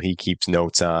successful. He keeps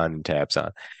notes on and tabs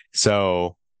on.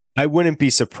 So I wouldn't be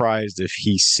surprised if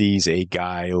he sees a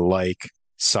guy like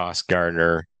Sauce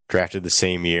Gardner, drafted the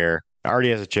same year,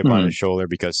 already has a chip on his shoulder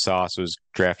because Sauce was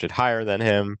drafted higher than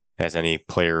him, as any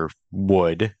player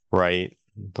would, right?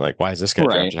 Like, why is this guy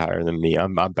drafted higher than me?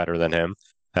 I'm better than him.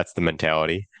 That's the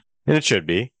mentality. And it should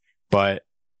be. But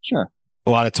sure,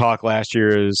 a lot of talk last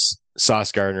year is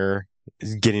Sauce Gardner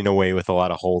is getting away with a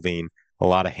lot of holding, a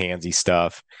lot of handsy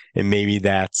stuff. And maybe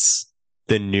that's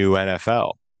the new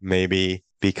NFL. Maybe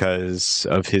because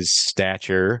of his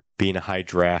stature, being a high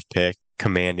draft pick,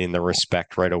 commanding the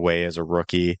respect right away as a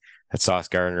rookie, that Sauce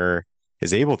Gardner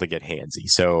is able to get handsy.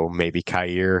 So maybe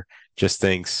Kyer just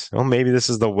thinks, oh, maybe this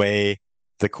is the way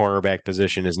the cornerback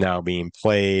position is now being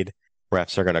played.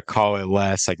 Refs are going to call it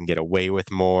less. I can get away with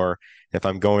more. If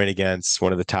I'm going against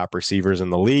one of the top receivers in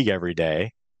the league every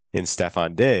day in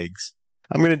Stephon Diggs,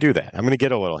 I'm going to do that. I'm going to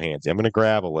get a little handsy. I'm going to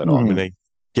grab a little. I'm going to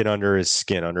get under his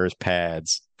skin, under his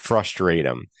pads, frustrate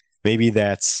him. Maybe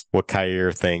that's what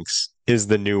Kyer thinks is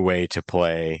the new way to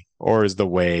play, or is the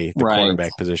way the Right.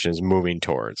 cornerback position is moving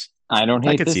towards. I don't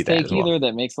I hate could this see that take as well. either.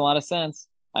 That makes a lot of sense.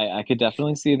 I could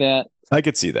definitely see that. I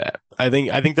could see that. I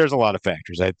think there's a lot of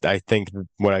factors. I think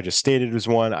what I just stated was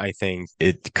one. I think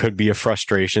it could be a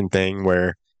frustration thing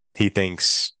where he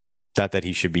thinks not that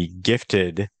he should be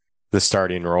gifted the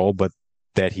starting role, but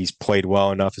that he's played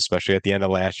well enough, especially at the end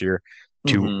of last year,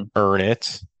 to earn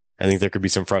it. I think there could be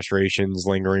some frustrations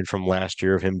lingering from last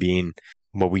year of him being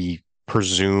what we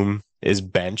presume is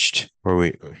benched,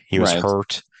 where he was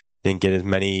hurt, didn't get as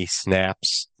many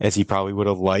snaps as he probably would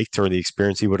have liked, or the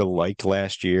experience he would have liked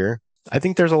last year. I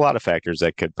think there's a lot of factors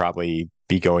that could probably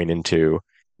be going into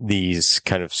these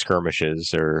kind of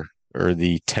skirmishes or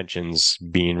the tensions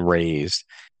being raised.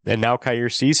 And now Kyer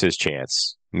sees his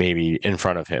chance maybe in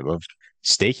front of him of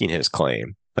staking his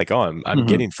claim. Like, oh, I'm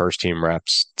getting first team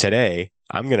reps today.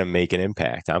 I'm going to make an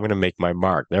impact. I'm going to make my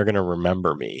mark. They're going to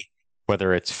remember me,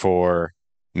 whether it's for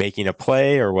making a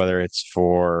play or whether it's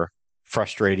for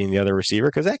frustrating the other receiver,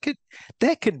 because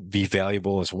that could be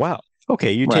valuable as well.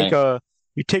 Okay, you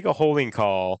take a holding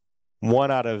call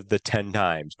 1 out of the 10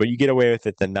 times, but you get away with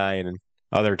it the 9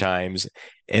 other times,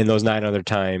 and those 9 other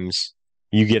times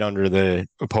you get under the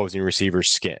opposing receiver's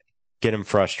skin, get him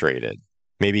frustrated.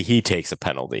 Maybe he takes a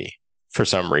penalty for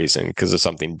some reason because of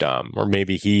something dumb, or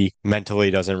maybe he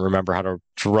mentally doesn't remember how to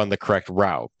run the correct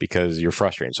route because you're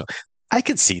frustrated. So I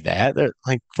could see that.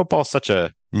 Like, football's such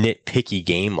a nitpicky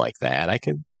game like that. I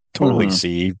could totally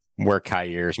see where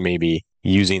Kyer's maybe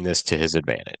using this to his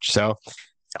advantage. So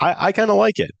I kind of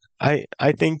like it.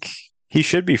 I think he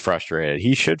should be frustrated.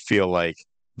 He should feel like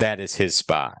that is his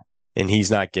spot and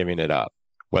he's not giving it up,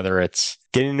 whether it's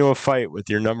getting into a fight with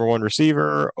your number one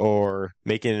receiver or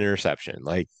making an interception.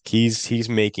 Like, he's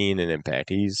making an impact.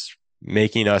 He's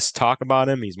making us talk about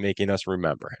him. He's making us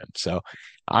remember him. So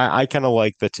I kind of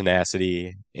like the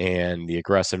tenacity and the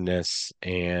aggressiveness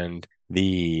and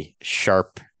the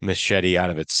sharp machete out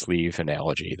of its sleeve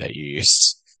analogy that you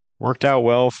used. Worked out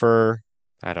well for,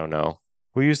 I don't know,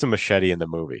 who used a machete in the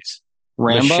movies?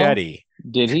 Rambo? Machete.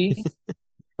 Did he?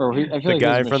 Or I feel The like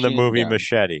guy from the movie gun.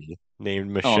 Machete,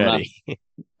 named Machete.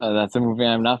 That's a movie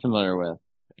I'm not familiar with.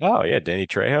 Oh, yeah, Danny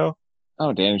Trejo.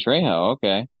 Oh, Danny Trejo.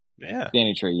 Okay. Yeah.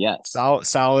 Danny Trejo, yes.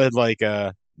 Solid like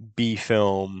a B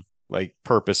film, like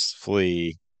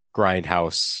purposefully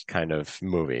grindhouse kind of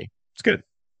movie. It's good.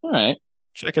 All right.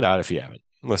 Check it out if you haven't.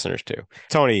 Listeners too.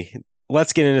 Tony,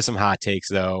 let's get into some hot takes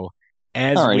though.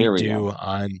 As we do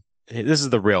on this is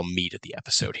the real meat of the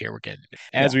episode here. We're getting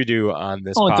as we do on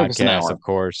this podcast, of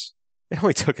course. It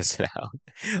only took us an hour,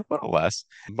 a little less,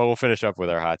 but we'll finish up with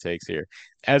our hot takes here.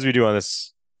 As we do on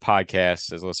this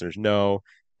podcast, as listeners know,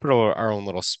 put our own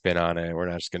little spin on it. We're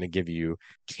not just going to give you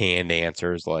canned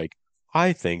answers like,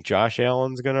 I think Josh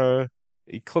Allen's going to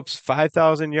eclipse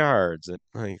 5,000 yards. And,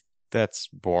 like, that's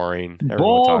boring.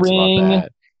 Everyone talks about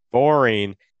that.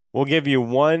 Boring. We'll give you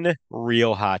one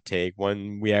real hot take,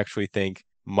 one we actually think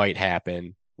might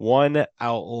happen, one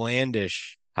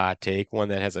outlandish hot take, one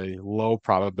that has a low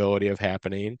probability of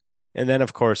happening, and then,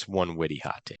 of course, one witty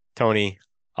hot take. Tony,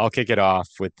 I'll kick it off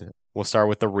we'll start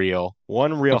with the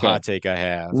one real hot take I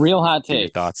have. Real hot take. Your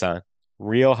thoughts on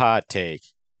real hot take.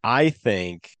 I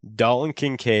think Dalton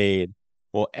Kincaid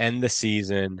will end the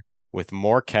season with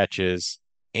more catches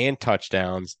and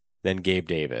touchdowns than Gabe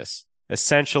Davis,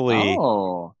 essentially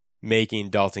making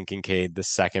Dalton Kincaid the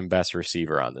second best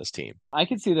receiver on this team. I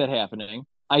could see that happening.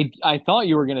 I thought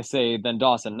you were going to say then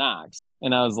Dawson Knox,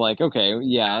 and I was like, okay,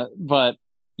 yeah, but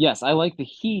yes, I like the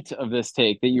heat of this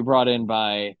take that you brought in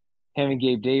by having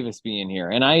Gabe Davis being here.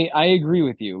 And I agree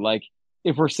with you. Like,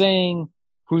 if we're saying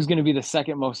who's going to be the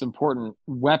second most important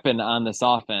weapon on this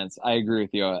offense, I agree with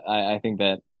you. I think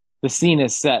that the scene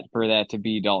is set for that to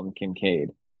be Dalton Kincaid.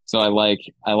 So I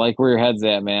like where your head's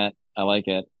at, Matt. I like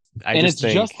it. It's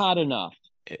just hot enough.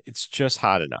 It's just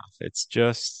hot enough. It's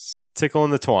just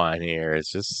tickling the twine here.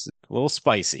 It's just a little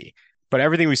spicy. But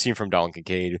everything we've seen from Dalton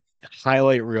Kincaid,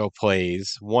 highlight reel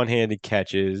plays, one-handed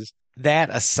catches, that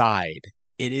aside,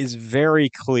 it is very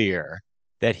clear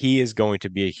that he is going to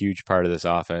be a huge part of this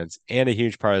offense and a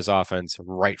huge part of this offense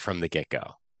right from the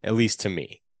get-go, at least to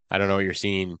me. I don't know what you're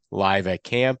seeing live at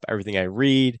camp, everything I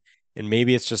read, and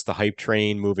maybe it's just the hype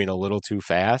train moving a little too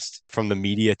fast from the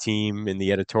media team in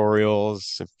the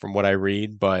editorials from what I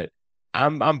read, but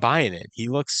I'm buying it. He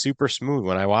looks super smooth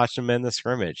when I watched him in the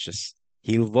scrimmage. Just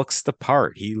he looks the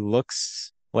part. He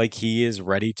looks like he is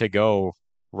ready to go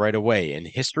right away. And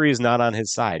history is not on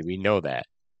his side. We know that.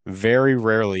 Very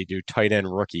rarely do tight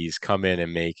end rookies come in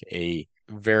and make a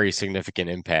very significant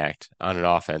impact on an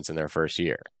offense in their first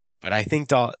year. But I think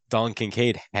Dalton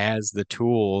Kincaid has the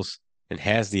tools and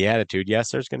has the attitude.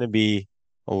 Yes, there's going to be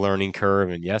a learning curve,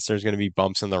 and yes, there's going to be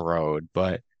bumps in the road,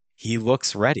 but he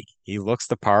looks ready. He looks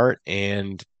the part,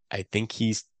 and I think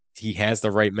he has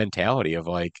the right mentality of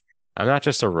like, I'm not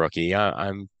just a rookie.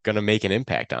 I'm going to make an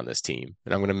impact on this team,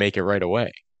 and I'm going to make it right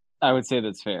away. I would say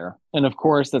that's fair. And of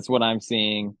course, that's what I'm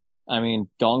seeing. I mean,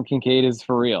 Dalton Kincaid is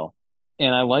for real.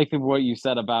 And I like what you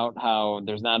said about how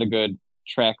there's not a good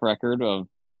track record of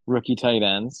rookie tight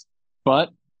ends, but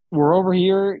we're over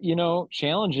here,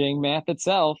 challenging math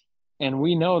itself. And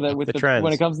we know that Buck with the when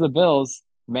it trends. comes to the Bills,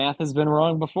 math has been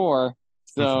wrong before.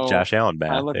 So Josh Allen I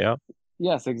math. look, Yeah.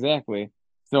 yes, exactly.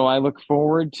 So I look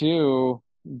forward to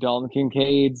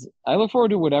I look forward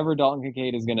to whatever Dalton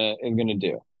Kincaid is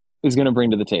gonna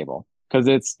bring to the table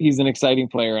because he's an exciting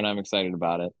player and I'm excited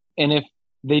about it. And if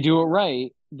they do it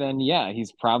right, then yeah,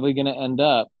 he's probably gonna end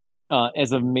up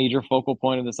as a major focal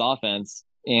point of this offense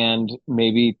and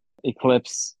maybe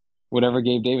eclipse whatever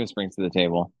Gabe Davis brings to the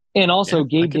table. And also, Yeah, I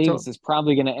Gabe can Davis tell. is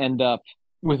probably going to end up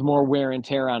with more wear and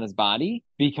tear on his body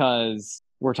because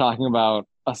we're talking about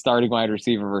a starting wide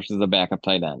receiver versus a backup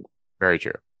tight end. Very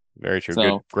true. Very true. Good,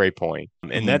 So, great point.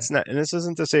 And mhm. that's not, and this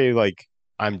isn't to say like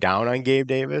I'm down on Gabe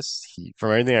Davis.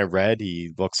 From everything I read,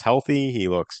 he looks healthy. He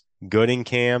looks good in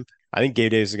camp. I think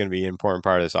Gabe Davis is going to be an important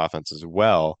part of this offense as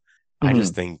well. I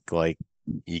just Mhm. think like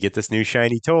you get this new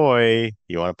shiny toy,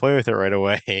 you want to play with it right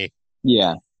away.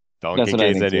 Yeah, Dalton that's what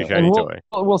I Kincaid's think that new too. And shiny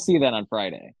toy. we'll see that on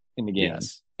Friday in the game.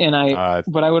 Yes. And Uh,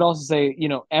 but I would also say,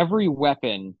 every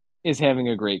weapon is having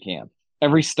a great camp.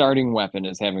 Every starting weapon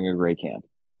is having a great camp.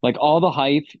 Like all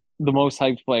the most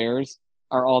hyped players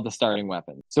are all the starting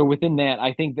weapons. So within that,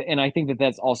 I think that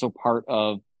that's also part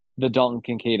of the Dalton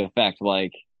Kincaid effect.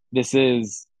 Like this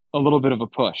is a little bit of a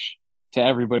push to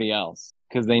everybody else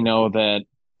because they know that,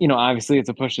 obviously it's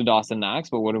a push to Dawson Knox,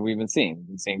 but what have we been seeing? We've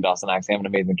been seeing Dawson Knox have an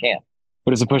amazing camp,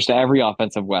 but it's a push to every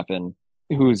offensive weapon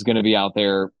who's going to be out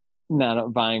there not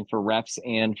vying for reps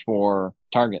and for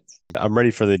targets. I'm ready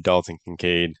for the Dalton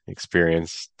Kincaid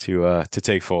experience to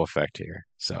take full effect here.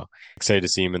 So excited to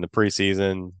see him in the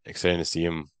preseason. Excited to see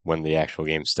him when the actual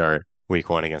games start, week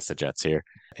 1 against the Jets here,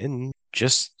 in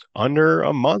just under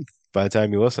a month by the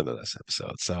time you listen to this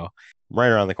episode. So right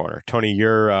around the corner. Tony,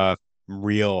 your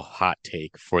real hot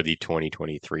take for the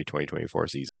 2023-2024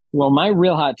 season. Well, my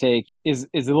real hot take is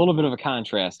a little bit of a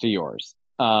contrast to yours.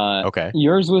 Okay.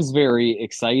 Yours was very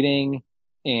exciting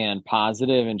and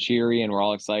positive and cheery, and we're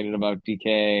all excited about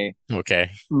DK. Okay.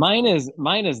 Mine is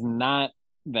not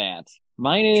that.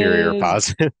 Cheery or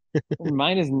positive?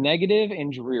 Mine is negative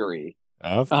and dreary.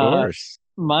 Of Uh, course.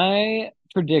 my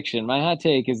prediction, my hot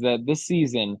take is that this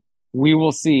season we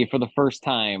will see for the first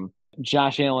time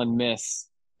Josh Allen miss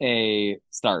a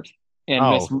start and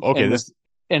Oh, okay. miss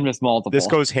This multiple.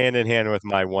 goes hand in hand with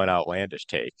my one outlandish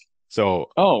take. So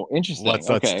Oh, interesting. let's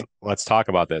Okay. let's talk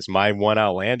about this. My one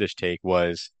outlandish take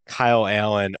was Kyle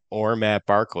Allen or Matt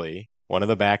Barkley, one of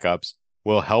the backups,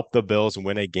 will help the Bills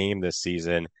win a game this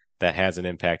season that has an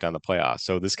impact on the playoffs.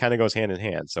 So this kind of goes hand in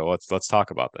hand. So let's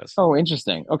talk about this. Oh,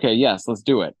 interesting. Okay, yes, let's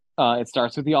do it. It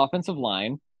starts with the offensive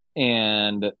line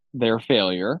and their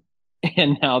failure,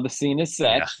 and now the scene is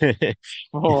set Yeah. Yeah,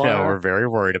 we're for. very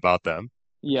worried about them.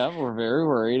 Yeah, we're very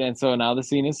worried, and so now the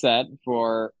scene is set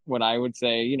for what I would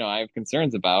say, I have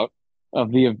concerns about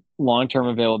of the long-term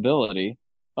availability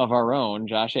of our own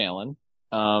Josh Allen.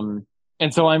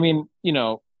 And so I mean,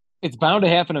 it's bound to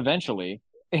happen eventually,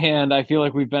 and I feel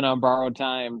like we've been on borrowed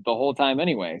time the whole time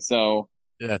anyway. So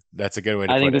That's a good way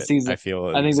to I think put the it. I season, feel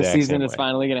the I think the exact season same is way.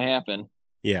 finally going to happen.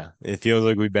 Yeah, it feels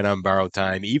like we've been on borrowed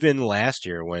time. Even last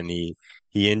year when he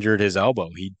injured his elbow,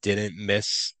 he didn't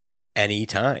miss any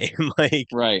time. Like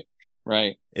Right,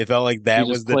 right. it felt like He that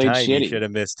was just the played time he should shitty.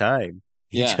 have missed time.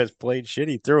 He Yeah. just played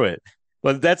shitty through it.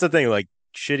 But that's the thing, like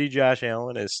shitty Josh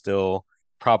Allen is still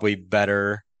probably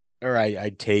better, or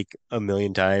I'd take a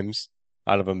million times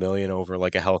out of a million over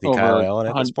like a healthy Kyle Over Allen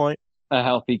at this point. a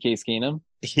healthy Case Keenum.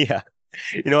 Yeah.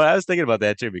 You know, I was thinking about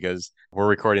that too because we're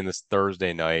recording this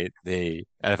Thursday night. The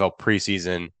NFL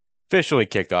preseason officially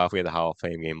kicked off. We had the Hall of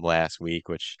Fame game last week,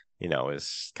 which,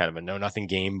 is kind of a no-nothing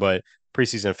game, but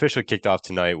preseason officially kicked off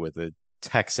tonight with the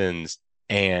Texans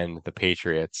and the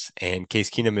Patriots. And Case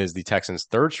Keenum is the Texans'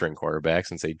 third string quarterback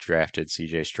since they drafted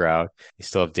CJ Stroud. They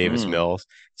still have Davis Mm, Mills.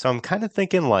 So I'm kind of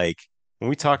thinking like when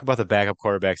we talk about the backup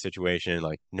quarterback situation,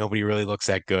 like nobody really looks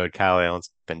that good. Kyle Allen's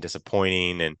been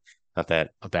disappointing, and not that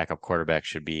a backup quarterback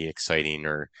should be exciting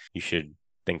or you should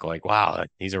think like, wow,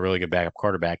 he's a really good backup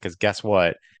quarterback. Because guess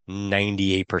what?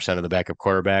 98% of the backup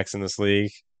quarterbacks in this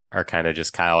league are kind of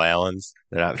just Kyle Allen's.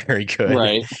 They're not very good.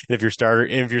 Right. If your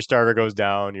starter goes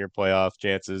down, your playoff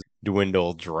chances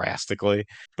dwindle drastically.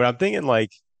 But I'm thinking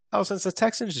like, oh, since the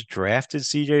Texans drafted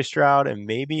CJ Stroud, and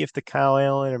maybe if the Kyle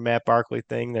Allen or Matt Barkley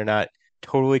thing they're not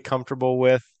totally comfortable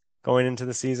with going into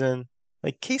the season,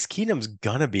 like Case Keenum's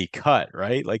gonna be cut,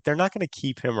 right? Like they're not gonna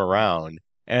keep him around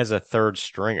as a third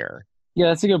stringer. Yeah,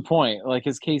 that's a good point. Like,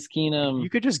 is Case You Keenum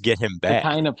could just get him the back.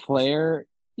 kind of player?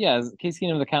 Yeah, is Case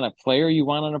Keenum the kind of player you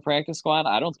want on a practice squad?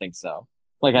 I don't think so.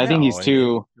 Like, I think No, he's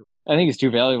too. I think he's too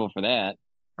valuable for that.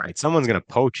 right. Someone's gonna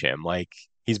poach him. Like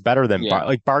he's better than Yeah.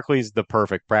 Like Barkley's the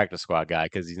perfect practice squad guy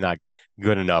because he's not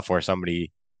good enough where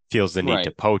somebody feels the need to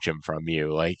Right. poach him from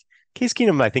you. Like Case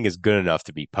Keenum, I think is good enough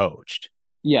to be poached.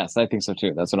 Yes, I think so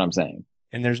too. That's what I'm saying.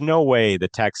 And there's no way the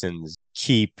Texans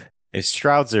keep if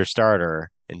Stroud's their starter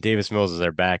and Davis Mills is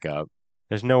their backup.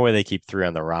 There's no way they keep three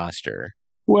on the roster.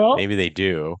 Well, Maybe they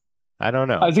do. I don't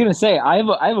I know. was gonna say I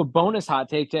have a bonus hot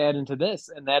take to add into this,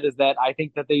 and that is that I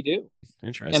think that they do.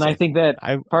 Interesting. And I think that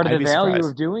part of I'd the be value surprised.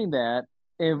 of doing that,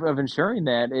 of ensuring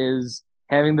that, is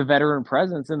having the veteran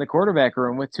presence in the quarterback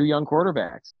room with two young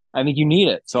quarterbacks. I think you need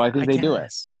it, so I think they do it.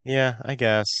 guess. Yeah, I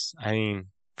guess. I mean,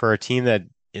 for a team that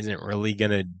isn't really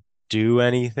gonna do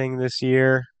anything this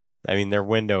year, I mean, their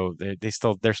window,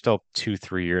 they're still 2,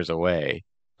 3 years away.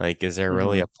 Like, is there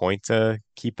really Mhm. a point to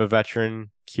keep a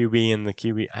veteran QB in the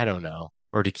QB? I don't know.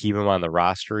 Or to keep him on the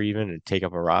roster even and take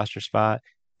up a roster spot?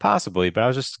 Possibly, but I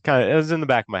was just it was in the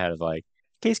back of my head of like,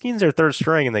 Case Keenum's their third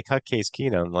string and they cut Case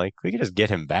Keenum. Like, we could just get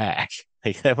him back.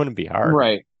 Like, that wouldn't be hard.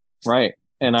 Right, right.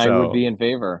 And I would So, be in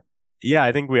favor. yeah,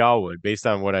 I think we all would, based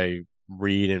on what I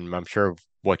read and I'm sure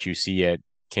what you see at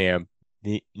camp.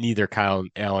 Neither Kyle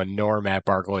Allen nor Matt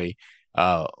Barkley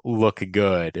look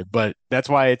good, but that's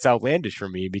why it's outlandish for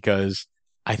me because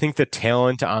I think the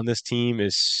talent on this team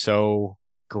is so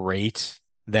great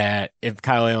that if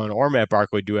Kyle Allen or Matt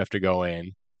Barkley do have to go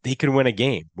in, they could win a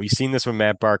game. We've seen this when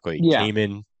Matt Barkley Yeah, came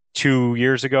in 2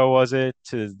 years ago, was it,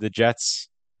 to the Jets,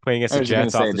 playing against I the was just gonna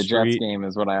Jets off say the the Jets street, game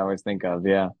is what I always think of.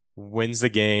 Yeah, wins the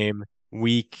game.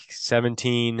 Week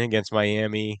 17 against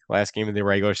Miami, last game of the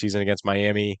regular season against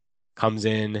Miami, comes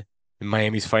in and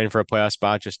Miami's fighting for a playoff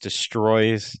spot, just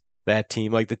destroys that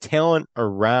team. Like the talent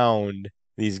around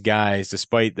these guys,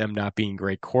 despite them not being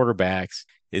great quarterbacks,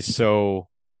 is so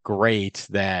great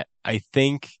that I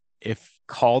think if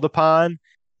called upon,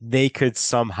 they could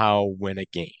somehow win a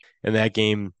game. And that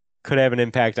game could have an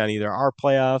impact on either our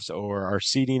playoffs or our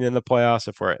seeding in the playoffs.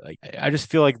 If we're like, I just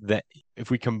feel like that if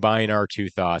we combine our two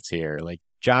thoughts here, like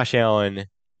Josh Allen,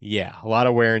 yeah, a lot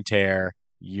of wear and tear.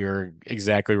 You're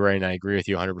exactly right. And I agree with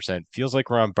you 100%. Feels like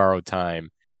we're on borrowed time.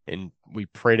 And we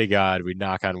pray to God, we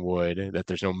knock on wood that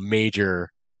there's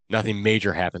nothing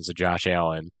major happens to Josh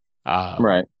Allen.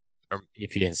 right. Or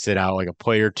if he didn't sit out like a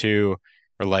play or two,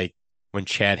 or like when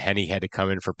Chad Henne had to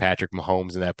come in for Patrick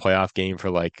Mahomes in that playoff game for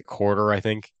like a quarter, I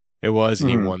think it was, and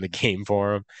he Mhm. won the game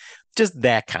for him. Just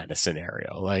that kind of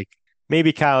scenario. Like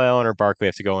maybe Kyle Allen or Barkley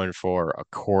have to go in for a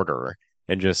quarter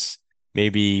and just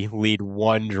maybe lead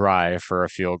one drive for a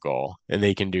field goal, and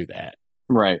they can do that.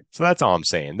 Right. So that's all I'm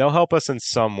saying. They'll help us in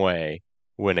some way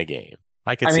win a game.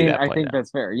 I could I see mean, that I playing think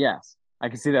that's fair. Yes, I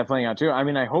can see that playing out too. I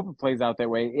mean, I hope it plays out that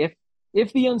way.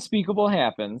 If the unspeakable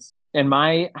happens and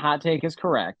my hot take is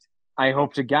correct, I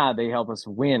hope to God they help us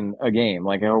win a game.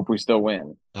 Like I hope we still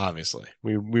win. Obviously,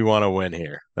 we want to win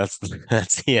here. That's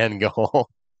the end goal.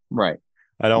 Right.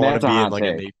 I don't want That's to a be in hot like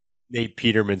a take. Nate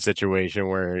Peterman situation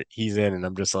where he's in and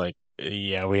I'm just like,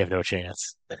 yeah, we have no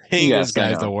chance. This Yes, I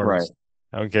guy's the know. Right. worst.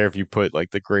 I don't care if you put like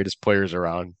the greatest players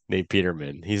around Nate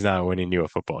Peterman. He's not winning you a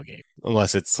football game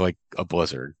unless it's like a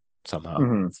blizzard somehow.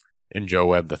 hmm And Joe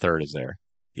Webb the third is there.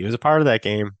 He was a part of that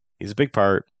game. He's a big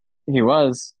part. He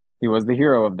was. He was the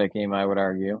hero of that game, I would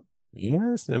argue.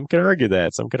 Yes, some could argue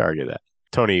that. Some could argue that.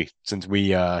 Tony, since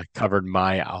we covered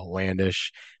my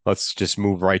outlandish, let's just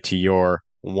move right to your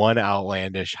one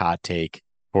outlandish hot take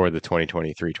for the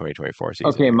 2023-2024 season.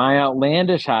 Okay, my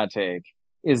outlandish hot take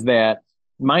is that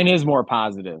mine is more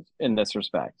positive in this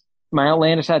respect. My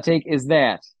outlandish hot take is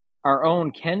that our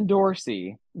own Ken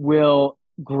Dorsey will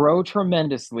grow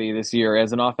tremendously this year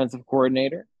as an offensive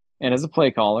coordinator and as a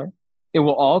play caller. It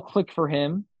will all click for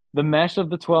him. The mesh of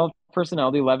the 12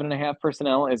 personnel, the 11 and a half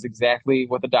personnel, is exactly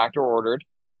what the doctor ordered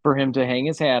for him to hang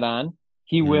his hat on.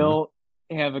 He will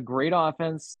have a great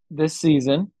offense this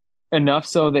season, enough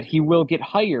so that he will get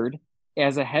hired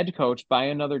as a head coach by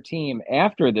another team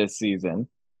after this season.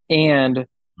 And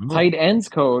tight ends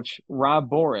coach Rob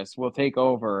Boris will take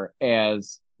over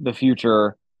as the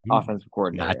future offensive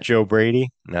coordinator. Not Joe Brady.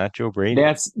 Not Joe Brady.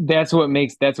 That's what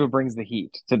brings the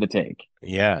heat to the take.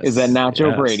 Yes. Is that not Joe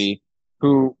yes. Brady,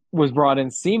 who was brought in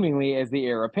seemingly as the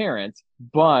heir apparent,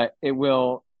 but it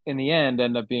will in the end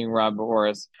end up being Rob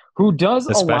Boris, who does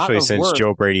a lot Especially of since work.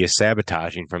 Joe Brady is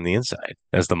sabotaging from the inside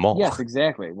as the mole. Yes,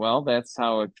 exactly. Well, that's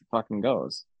how it fucking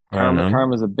goes. Mhm.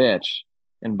 Karma's a bitch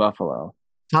in Buffalo.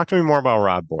 Talk to me more about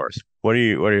Rob Boris. What are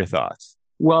your thoughts?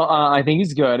 Well, I think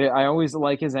he's good. I always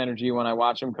like his energy when I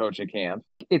watch him coach at camp.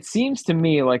 It seems to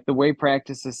me like the way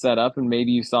practice is set up, and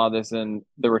maybe you saw this in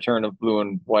the return of blue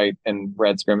and white and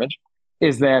red scrimmage,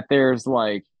 is that there's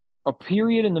like a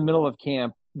period in the middle of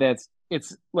camp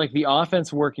it's like the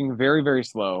offense working very, very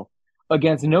slow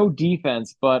against no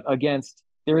defense, but against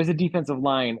there is a defensive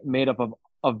line made up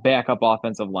of backup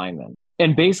offensive linemen.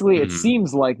 And basically it Mhm.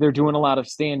 seems like they're doing a lot of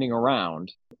standing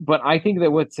around. But I think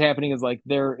that what's happening is like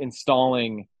they're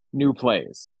installing new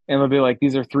plays. And they'll be like,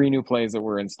 these are 3 new plays that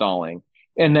we're installing.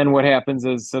 And then what happens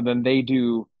is so then they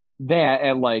do that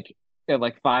at like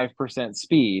 5%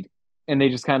 speed, and they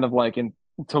just kind of like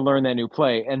to learn that new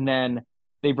play. And then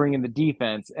they bring in the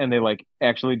defense and they like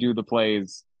actually do the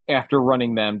plays after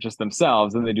running them just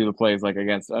themselves, and they do the plays like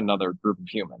against another group of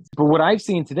humans. But what I've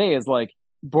seen today is like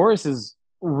Boris is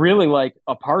really like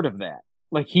a part of that.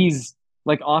 Like he's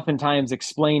like oftentimes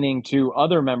explaining to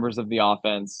other members of the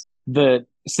offense the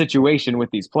situation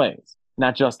with these plays,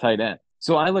 not just tight end.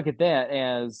 So I look at that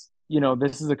as,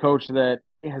 this is a coach that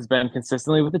has been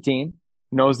consistently with the team,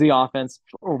 knows the offense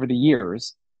over the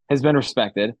years, has been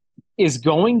respected, is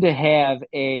going to have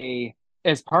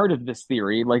as part of this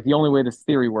theory, like the only way this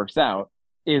theory works out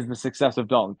is the success of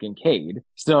Dalton Kincaid.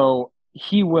 So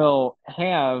he will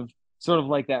have sort of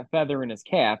like that feather in his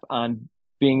cap on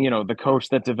being, the coach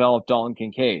that developed Dalton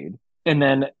Kincaid. And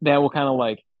then that will kind of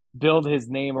like build his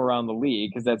name around the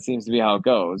league, because that seems to be how it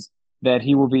goes, that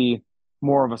he will be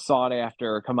more of a sought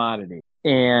after commodity.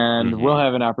 And we'll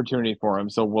have an opportunity for him.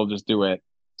 So we'll just do it.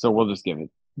 So we'll just be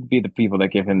the people that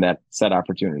give him that set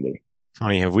opportunity.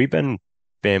 Tony, have we been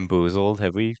bamboozled?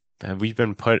 Have we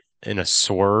been put in a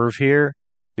swerve here?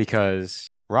 Because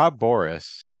Rob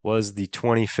Boris was the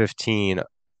 2015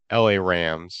 LA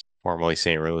Rams, formerly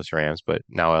St. Louis Rams, but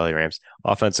now LA Rams,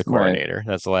 offensive coordinator. Right.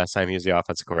 That's the last time he was the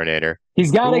offensive coordinator.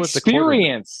 He's got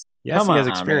experience. Yes, he has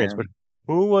experience, man.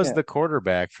 But who was the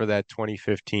quarterback for that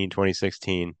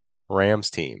 2015-2016 Rams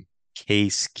team?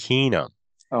 Case Keenum.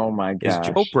 Oh my gosh.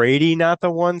 Is Joe Brady not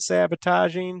the one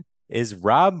sabotaging? Is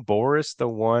Rob Boris the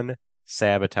one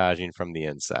sabotaging from the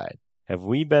inside? Have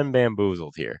we been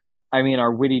bamboozled here? I mean,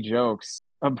 our witty jokes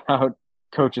about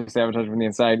coaches sabotaging from the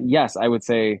inside. Yes, I would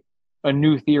say a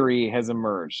new theory has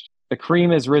emerged. The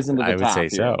cream has risen to the top. I would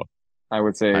say so. I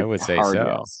would say so.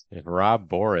 Yes. If Rob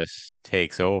Boris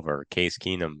takes over, Case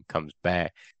Keenum comes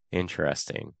back.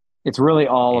 Interesting. It's really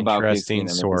all about Case Keenum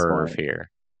swerve here.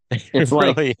 It's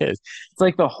like really is. It's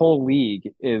like the whole league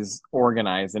is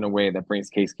organized in a way that brings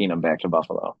Case Keenum back to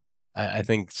Buffalo. I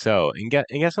think so. And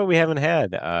guess what we haven't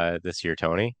had this year,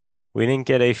 Tony? We didn't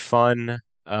get a fun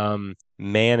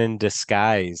man in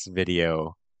disguise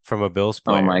video from a Bills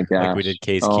player. Oh my gosh. Like we did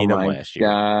Case Keenum last year.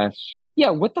 Gosh.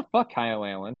 Yeah, what the fuck, Kyle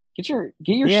Allen? Get your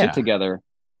shit together.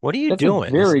 What are you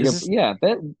doing? Very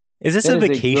good. Is this a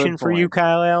vacation for you,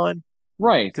 Kyle Allen?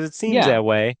 Right. Because it seems that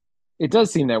way. It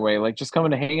does seem that way. Like just coming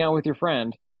to hang out with your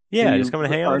friend. Yeah, just coming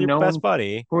to hang out with your best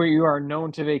buddy. Who you are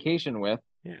known to vacation with.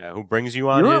 Yeah, who brings you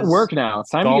on You're at work now.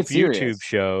 It's time to get serious. YouTube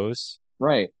shows.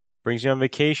 Right. Brings you on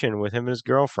vacation with him and his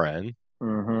girlfriend.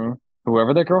 Mm-hmm.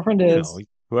 Whoever that girlfriend is.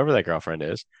 Whoever that girlfriend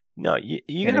is. No,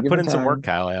 you got to put in some work,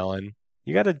 Kyle Allen.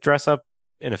 You got to dress up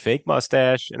in a fake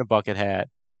mustache and a bucket hat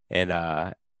and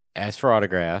ask for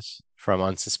autographs from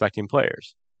unsuspecting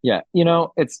players. Yeah,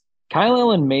 it's Kyle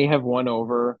Allen may have won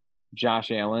over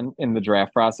Josh Allen in the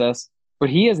draft process, but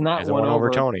he has not won over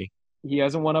Tony. He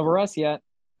hasn't won over us yet.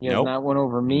 He has not won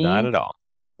over me. Not at all.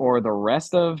 Or the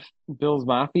rest of Bill's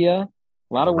Mafia.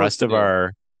 A lot of work rest of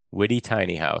our witty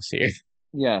tiny house here.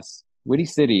 Yes. Witty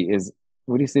City is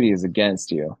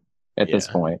against you at this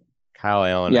point. Kyle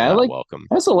Allen is not welcome.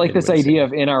 I also like this idea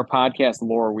of in our podcast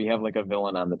lore, we have like a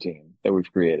villain on the team that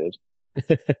we've created.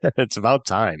 It's about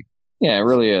time. Yeah, it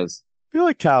really is. I feel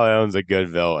like Kyle Allen's a good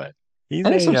villain. I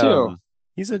think so too.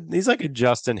 He's like a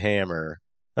Justin Hammer.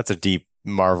 That's a deep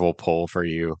Marvel pull for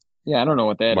you. Yeah, I don't know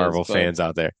what that Marvel fans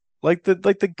out there. Like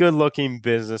the good looking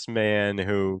businessman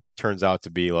who turns out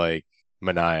to be like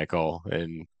maniacal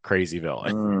and crazy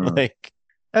villain. Like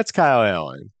that's Kyle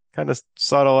Allen. Kind of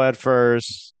subtle at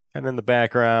first, kind of in the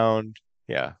background.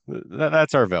 Yeah,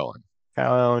 that's our villain.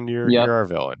 Kyle Allen, you're our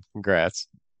villain. Congrats.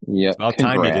 Yeah, it's about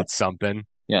time you did something.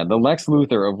 Yeah, the Lex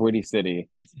Luthor of Witty City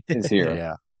is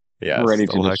here. Yeah, ready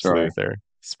to Lex destroy. Luthor.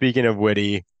 Speaking of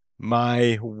witty,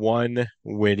 my one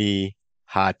witty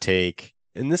hot take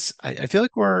And this, I feel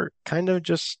like we're kind of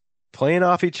just playing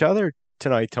off each other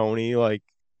tonight, Tony. Like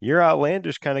your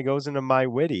outlandish kind of goes into my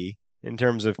witty in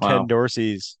terms of Ken Wow.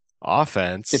 Dorsey's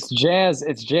offense. It's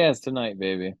jazz tonight,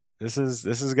 baby. This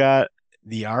has got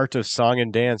the art of song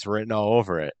and dance written all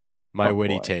over it. My Oh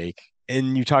witty boy. take.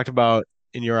 And you talked about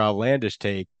in your outlandish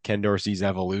take, Ken Dorsey's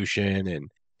evolution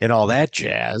and all that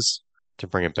jazz, to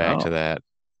bring it back to Oh, that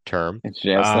term. it's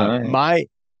jazz tonight.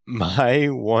 My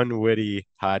one witty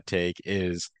hot take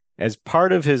is as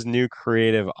part of his new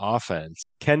creative offense,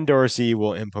 Ken Dorsey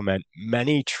will implement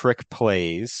many trick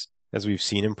plays, as we've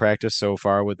seen in practice so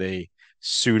far with a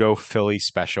pseudo Philly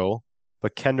special.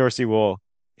 But Ken Dorsey will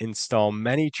install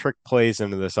many trick plays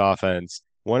into this offense.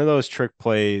 One of those trick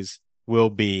plays will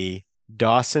be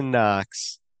Dawson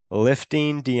Knox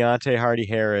lifting Deontay Hardy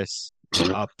Harris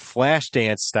up flash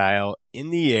dance style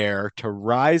in the air to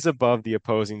rise above the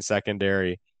opposing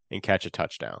secondary and catch a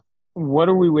touchdown. What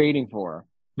are we waiting for?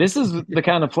 This is the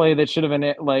kind of play that should have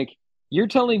been like, you're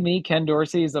telling me Ken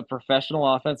Dorsey is a professional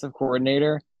offensive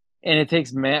coordinator and it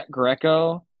takes Matt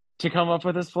Greco to come up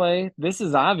with this play? This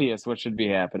is obvious what should be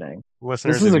happening.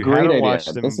 Listeners, This is if a you great haven't idea.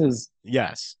 watched them, This is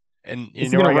yes. And you this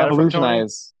is know where going I to got it from, Tony?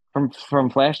 revolutionize from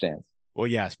Flashdance. Well,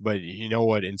 yes, but you know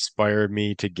what inspired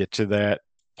me to get to that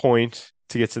point,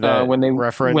 to get to that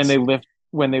reference?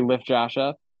 When they lift Josh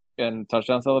up in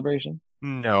touchdown celebration.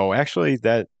 No, actually,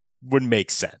 that would make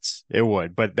sense. It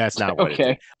would, but that's not what it did.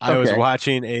 Okay. I was Okay.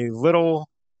 watching a little,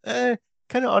 kind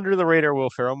of under the radar Will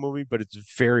Ferrell movie, but it's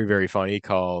very, very funny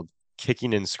called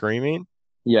Kicking and Screaming.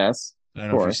 Yes, I of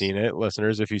don't know if you've course. seen it,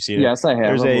 listeners, if you've seen it. Yes, I have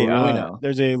There's a a movie we know.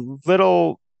 there's a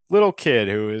little kid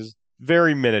who is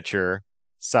very miniature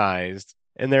sized,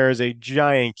 and there is a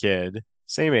giant kid,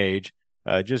 same age,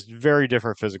 just very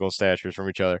different physical statures from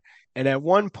each other. And at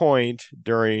one point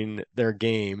during their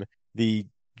game, the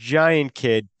giant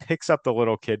kid picks up the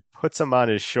little kid, puts him on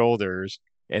his shoulders,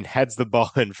 and heads the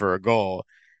ball in for a goal.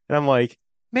 And I'm like,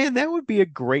 man, that would be a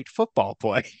great football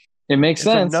play. It makes If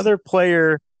sense. another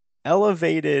player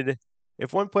elevated,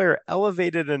 if one player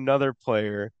elevated another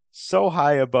player so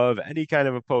high above any kind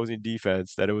of opposing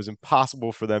defense that it was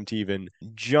impossible for them to even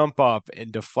jump up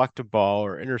and deflect a ball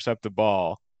or intercept the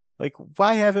ball, like,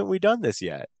 why haven't we done this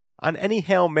yet? On any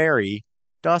Hail Mary,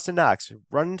 Dawson Knox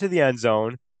run into the end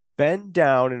zone, bend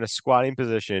down in a squatting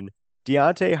position.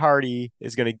 Deontay Hardy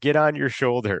is going to get on your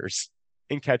shoulders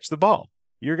and catch the ball.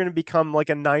 You're going to become like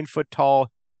a 9 foot tall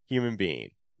human being.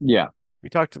 Yeah. We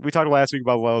talked last week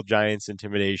about Little Giants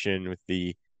intimidation with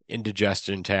the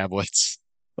indigestion tablets.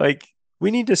 Like,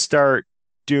 we need to start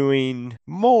doing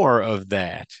more of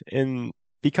that and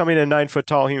becoming a 9 foot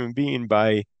tall human being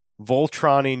by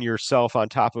Voltroning yourself on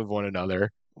top of one another.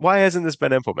 Why hasn't this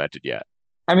been implemented yet?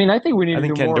 I mean, I think we need I to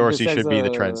think do Ken more Dorsey of this should as be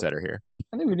the a. trendsetter here.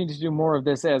 I think we need to do more of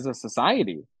this as a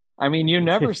society. I mean, you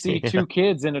never see Yeah. two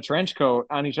kids in a trench coat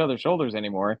on each other's shoulders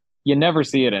anymore. You never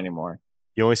see it anymore.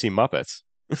 You only see Muppets.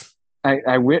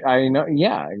 I know.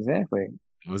 Yeah, exactly.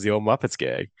 It was the old Muppets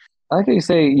gag. I like how you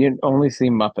say you only see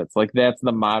Muppets. Like that's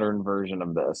the modern version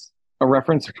of this. A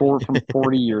reference from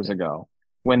 40 years ago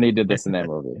when they did this in that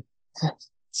movie.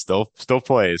 Still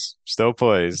plays. Still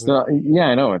plays. So yeah,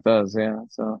 I know it does. Yeah.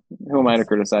 So who am I to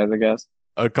criticize? I guess.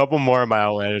 A couple more of my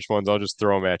outlandish ones. I'll just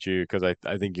throw them at you because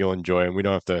I think you'll enjoy them. We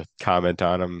don't have to comment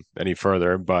on them any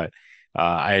further, but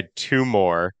I had two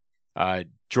more.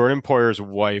 Jordan Poyer's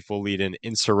wife will lead an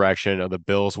insurrection of the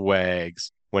Bills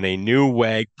Wags when a new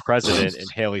Wag president in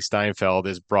Haley Steinfeld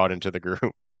is brought into the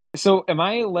group. So am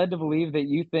I led to believe that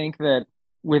you think that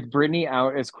with Brittany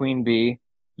out as Queen Bee,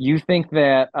 you think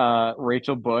that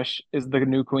Rachel Bush is the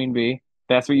new Queen Bee?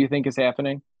 That's what you think is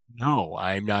happening? No,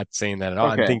 I'm not saying that at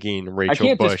all. Okay. I'm thinking I Rachel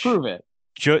can't Bush, disprove it.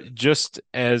 just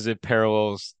as it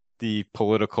parallels the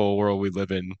political world we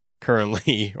live in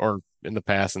currently, or in the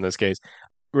past in this case,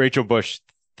 Rachel Bush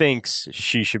thinks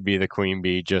she should be the queen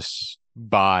bee just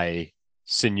by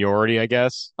seniority, I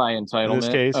guess, By in entitlement. this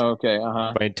case, Oh, okay.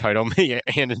 Uh-huh. by entitlement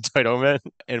and entitlement,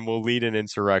 and will lead an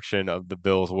insurrection of the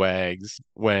Bills Wags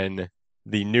when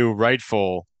the new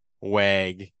rightful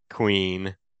Wag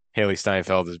queen, Haley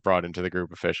Steinfeld, is brought into the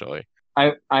group officially.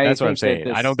 I That's what I'm think that saying.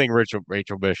 this I don't think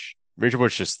Rachel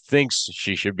Bush just thinks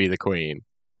she should be the queen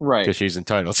right, because she's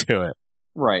entitled to it.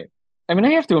 right. I mean,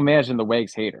 I have to imagine the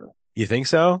Wags hate her. You think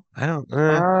so? I don't.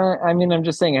 I mean, I'm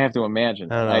just saying I have to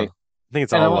imagine I don't it. know. I think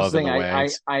it's And I'm all also love in saying the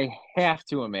Wags. I have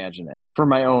to imagine it for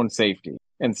my own safety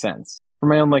and sense, for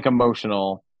my own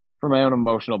emotional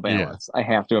balance. I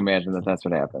have to imagine that that's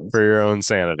what happens. For your own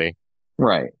sanity.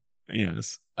 Right.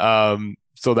 Yes.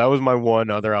 So that was my one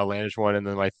other outlandish one, and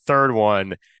then my third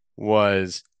one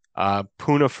was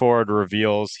Puna Ford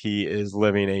reveals he is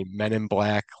living a Men in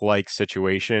Black like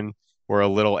situation where a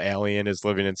little alien is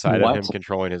living inside of him, What?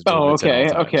 controlling his Oh, movements at all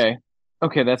okay, times. okay,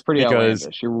 okay. That's pretty Because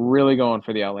outlandish. You're really going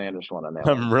for the outlandish one on that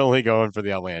one. I'm really going for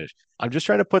the outlandish. I'm just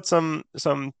trying to put some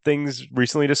things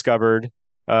recently discovered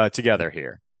together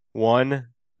here. One,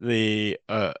 the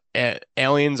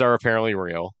aliens are apparently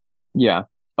real. Yeah,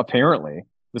 apparently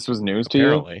this was news to you.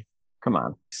 Apparently, Come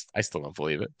on. I still don't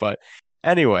believe it, but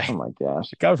anyway, Oh my gosh.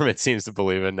 the government seems to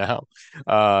believe it now.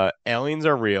 Aliens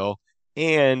are real,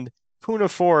 and Puna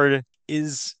Ford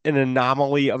is an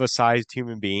anomaly of a sized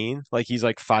human being. Like he's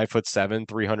like 5'7",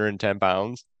 310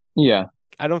 pounds. Yeah,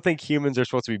 I don't think humans are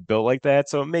supposed to be built like that,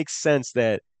 so it makes sense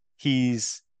that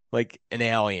he's like an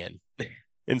alien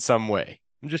in some way.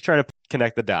 I'm just trying to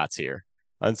connect the dots here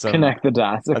on connect the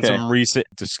dots. on Okay, some recent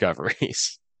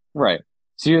discoveries. right.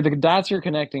 So the dots you're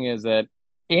connecting is that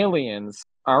aliens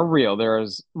are real.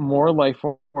 There's more life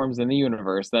forms in the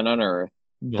universe than on Earth.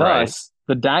 Right. Thus,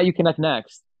 the dot you connect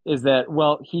next is that,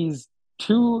 well, he's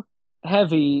too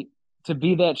heavy to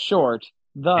be that short.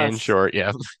 In Thus, short,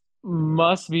 yeah,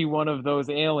 must be one of those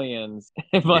aliens.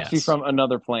 It must be yes. from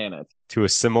another planet. To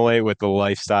assimilate with the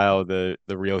lifestyle of the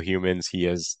real humans, he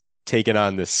has taken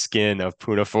on the skin of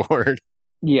Puna Ford.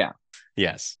 Yeah.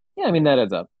 Yes, Yeah, I mean, that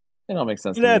adds up. It all makes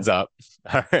sense it to me. adds up.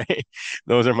 All right,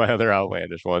 those are my other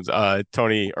outlandish ones.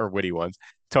 Tony, or witty ones.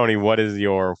 Tony, what is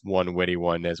your one witty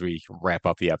one as we wrap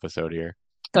up the episode here?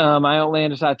 My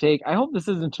outlandish hot take. I hope this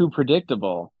isn't too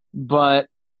predictable, but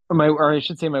or I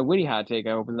should say my witty hot take.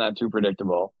 I hope it's not too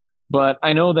predictable. But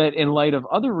I know that in light of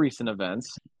other recent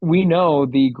events, we know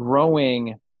the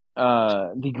growing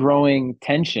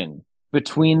tension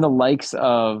between the likes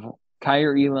of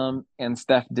Kyer Elam and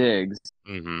Steph Diggs.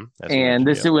 Mm-hmm. And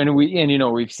this is when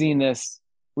we've seen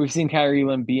Kyer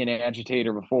Elam be an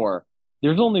agitator before.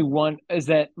 There's only one. Is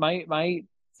that my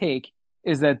take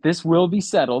is that this will be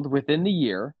settled within the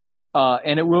year,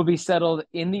 and it will be settled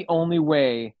in the only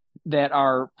way that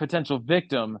our potential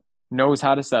victim knows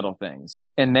how to settle things,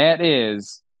 and that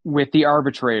is with the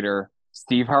arbitrator,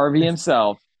 Steve Harvey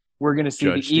himself. We're going to see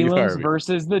Judge the Steve Elams Harvey.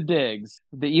 versus the Diggs.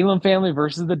 The Elam family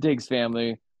versus the Diggs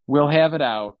family. We'll have it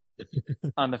out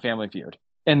on the Family Feud,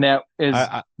 and that is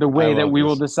the way that we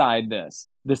will decide this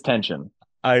tension.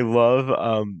 I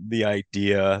love the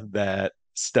idea that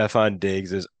Stefan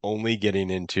Diggs is only getting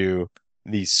into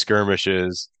these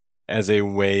skirmishes as a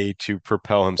way to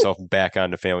propel himself back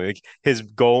onto Family. Like his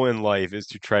goal in life is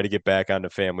to try to get back onto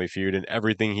Family Feud, and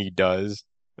everything he does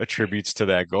attributes to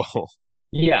that goal.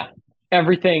 Yeah,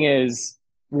 everything is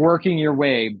working your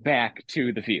way back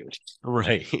to the feud.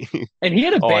 Right. And he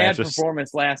had a bad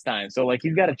performance last time, so like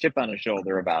he's got a chip on his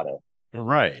shoulder about it.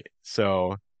 Right.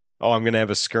 So, I'm gonna have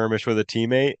a skirmish with a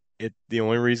teammate. The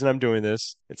only reason I'm doing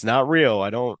this, it's not real. I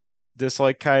don't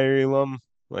dislike Kyrie Elam.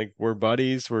 Like we're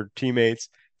buddies, we're teammates.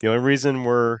 The only reason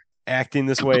we're acting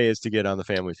this way is to get on the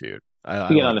Family Feud. I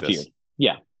get like on the this. feud.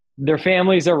 Yeah. Their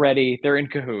families are ready. They're in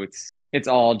cahoots. It's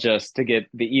all just to get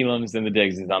the Elams and the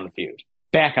Diggses on the feud.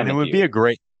 Back on the feud.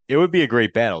 It would be a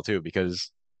great battle too,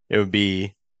 because it would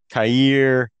be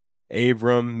Kyer,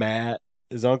 Abram, Matt,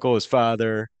 his uncle, his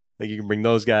father. Like you can bring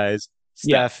those guys,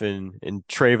 Steph and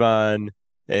Trayvon.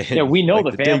 And, yeah, we know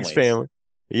like the families. Diggs family.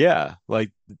 Yeah,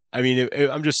 like I mean,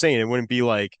 I'm just saying it wouldn't be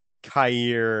like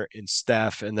Kyer and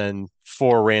Steph and then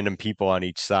 4 random people on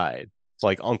each side. It's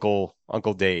like Uncle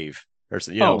Dave or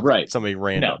right. somebody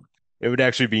random. No. It would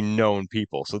actually be known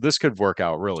people. So this could work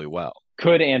out really well.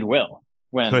 Could and will.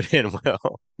 Could and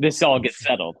will. This all gets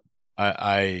settled.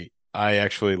 I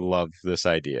actually love this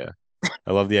idea.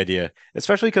 I love the idea,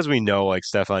 especially because we know like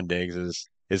Stefan Diggs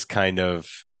is kind of,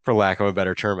 for lack of a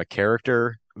better term, a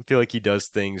character. I feel like he does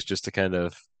things just to kind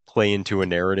of play into a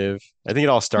narrative. I think it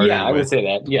all started I would say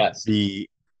that, yes. The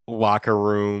locker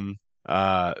room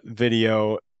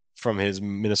video from his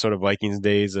Minnesota Vikings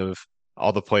days of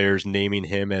all the players naming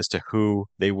him as to who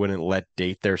they wouldn't let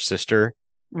date their sister.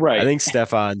 Right. I think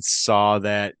Stefan saw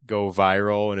that go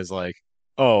viral and is like,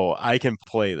 oh, I can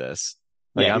play this.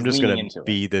 Like, I'm just going to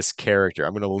be this character.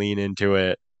 I'm going to lean into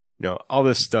it. All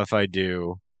this stuff I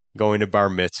do, going to bar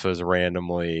mitzvahs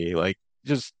randomly, like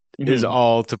just is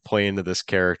all to play into this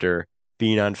character,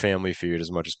 being on Family Feud as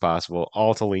much as possible,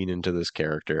 all to lean into this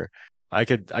character. I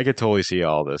could totally see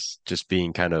all this just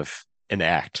being kind of an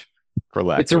act, for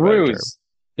lack of a better term.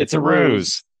 It's a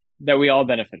ruse that we all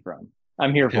benefit from.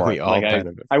 I'm here for it.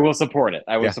 I will support it.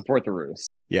 I will support the ruse.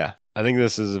 Yeah. I think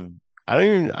this is I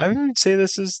don't even say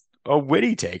this is a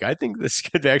witty take. I think this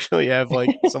could actually have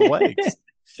like some legs.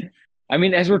 I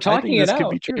mean, as we're talking it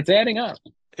out, it's adding up.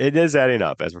 It is adding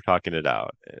up as we're talking it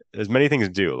out. As many things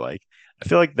do. Like, I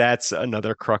feel like that's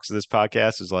another crux of this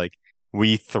podcast is like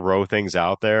we throw things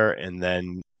out there and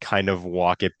then kind of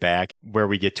walk it back where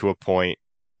we get to a point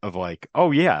of like,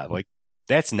 oh yeah, like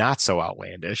that's not so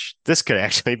outlandish. This could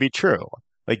actually be true.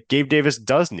 Like Gabe Davis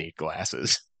does need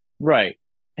glasses. Right.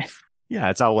 Yeah,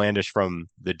 it's outlandish from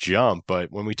the jump,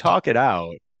 but when we talk it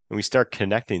out and we start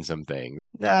connecting some things,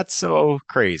 not so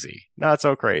crazy. Not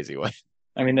so crazy.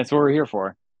 I mean, that's what we're here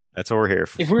for. That's what we're here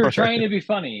for. If we were trying to be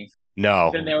funny, no,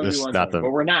 then that would be one thing.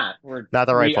 But we're not. We're not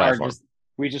the right platform.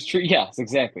 Yes,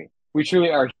 exactly. We truly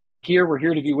are here. We're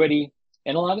here to be witty,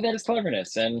 and a lot of that is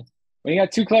cleverness. And when you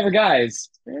got two clever guys,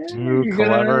 you're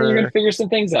gonna figure some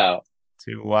things out.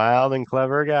 Two wild and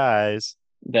clever guys.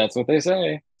 That's what they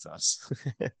say. It's us.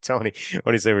 Tony,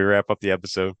 what do you say we wrap up the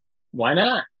episode? Why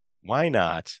not? Why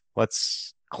not?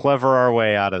 Let's clever our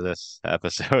way out of this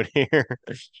episode here.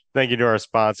 Thank you to our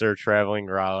sponsor, Traveling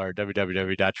Growler,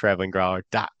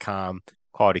 www.travelinggrowler.com.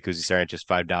 Quality koozies starting at just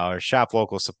 $5. Shop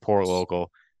local, support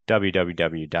local,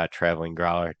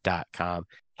 www.travelinggrowler.com.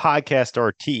 Podcast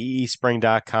store,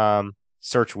 teespring.com.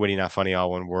 Search Witty Not Funny, all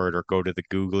one word, or go to the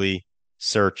Googly,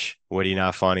 search Witty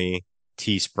Not Funny,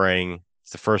 Teespring.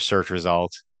 It's the first search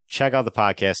result. Check out the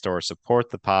podcast store.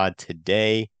 Support the pod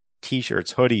today.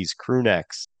 T-shirts, hoodies, crew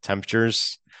necks.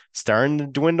 Temperatures starting to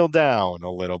dwindle down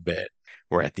a little bit.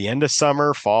 We're at the end of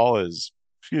summer. Fall is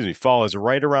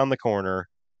right around the corner.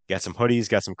 Got some hoodies,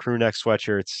 got some crew neck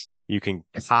sweatshirts. You can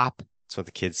cop. That's what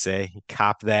the kids say.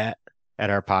 Cop that at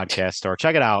our podcast store.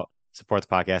 Check it out. Support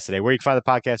the podcast today. Where you can find the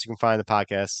podcast, you can find the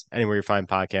podcast anywhere you find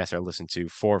podcasts or listen to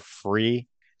for free.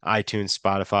 iTunes,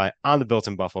 Spotify, on the Built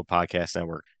in Buffalo Podcast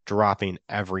Network, dropping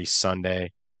every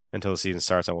Sunday until the season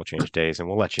starts. I will change days and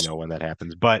we'll let you know when that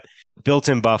happens. But Built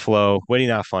in Buffalo, Witty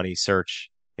Not Funny,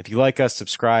 search. If you like us,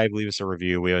 subscribe, leave us a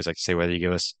review. We always like to say whether you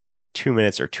give us 2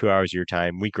 minutes or 2 hours of your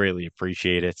time, we greatly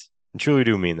appreciate it. And truly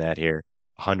do mean that here.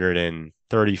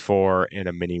 134 in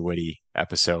a mini-witty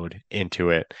episode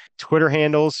into it. Twitter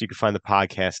handles, you can find the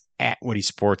podcast at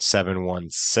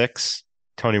WittySports716.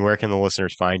 Tony, where can the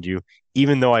listeners find you?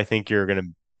 Even though I think you're going to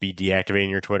be deactivating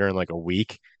your Twitter in like a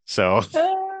week. So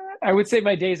I would say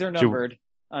my days are numbered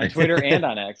on Twitter and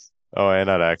on X. Oh, and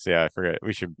on X. Yeah, I forget.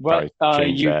 We should probably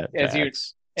change that.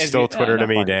 Still Twitter to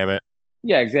me, funny. Damn it.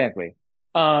 Yeah, exactly.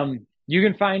 You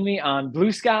can find me on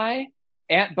Blue Sky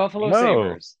at Buffalo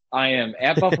Sabres. I am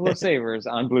at Buffalo Sabres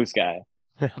on Blue Sky.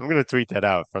 I'm going to tweet that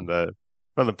out from the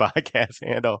podcast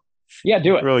handle. Yeah,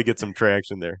 do it. Really get some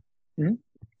traction there. Mm-hmm.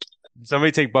 Did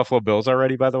somebody take Buffalo Bills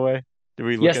already, by the way? Did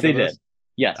we look yes, they this? Did.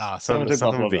 Yes. Son of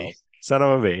a B. Son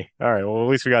of a B. All right. Well, at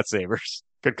least we got Sabres.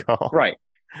 Good call. Right.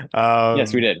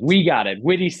 Yes, we did. We got it.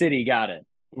 Witty City got it.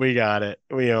 We got it.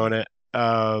 We own it.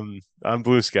 On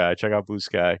Blue Sky. Check out Blue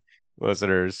Sky,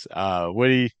 listeners.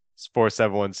 Witty Sports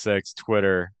 716,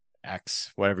 Twitter,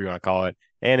 X, whatever you want to call it,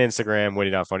 and Instagram, Witty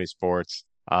Not Funny Sports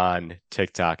on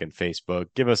TikTok and Facebook.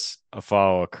 Give us a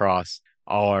follow across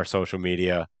all our social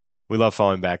media. We love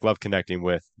following back, love connecting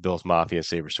with Bills Mafia,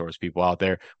 Sabres Source people out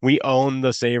there. We own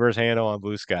the Sabres handle on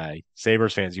Blue Sky.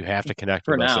 Sabres fans, you have to connect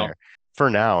with us there. For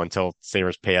now, until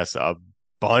Sabres pay us a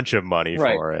bunch of money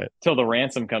for it. Till the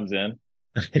ransom comes in.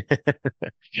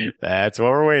 That's what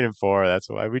we're waiting for. That's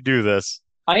why we do this.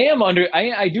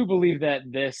 I do believe that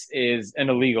this is an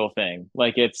illegal thing.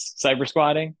 Like it's cyber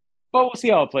squatting, but we'll see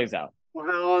how it plays out.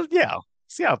 Well, yeah.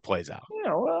 See how it plays out.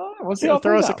 Yeah, well, we'll see how it plays out.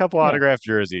 Throw us a couple autographed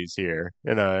jerseys here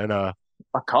in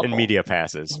media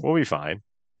passes. We'll be fine.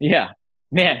 Yeah.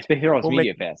 Man, if they throw us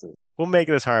media passes. We'll make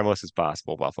it as harmless as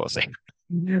possible, Buffalo Sabres.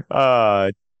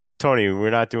 Tony, we're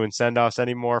not doing send-offs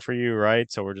anymore for you,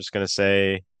 right? So we're just going to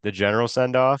say the general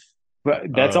send-off.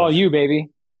 But that's all you, baby.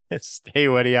 Stay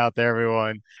witty out there,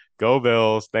 everyone. Go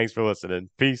Bills. Thanks for listening.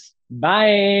 Peace.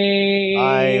 Bye.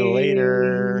 Bye.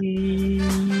 Later.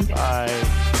 Bye.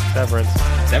 Severance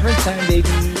time, baby.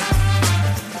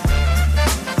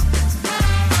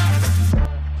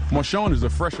 Marshawn is a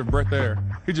fresh of breath air.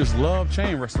 He just loved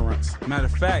chain restaurants. Matter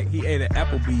of fact, he ate at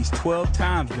Applebee's 12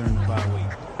 times during the bye week.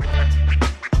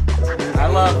 I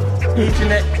love each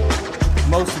and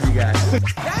most of you guys.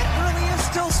 That really is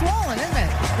still swollen, isn't it? It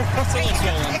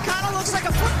kind of looks like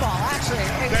a football, actually.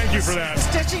 Thank you for that. The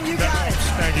stitching, you got it.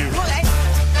 Thank you. Well,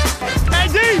 Hey,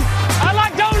 D, I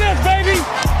like donuts, baby.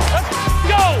 Let's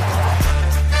go.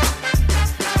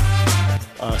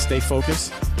 Stay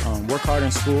focused. Work hard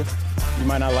in school. You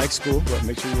might not like school, but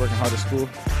make sure you're working hard at school.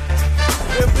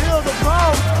 Them bills are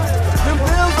problem. Them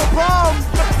bills are problem.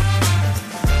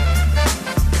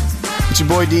 It's your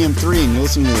boy DM3, and you're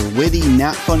listening to the Witty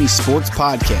Not Funny Sports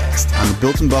Podcast on the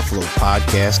Built in Buffalo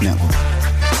Podcast Network.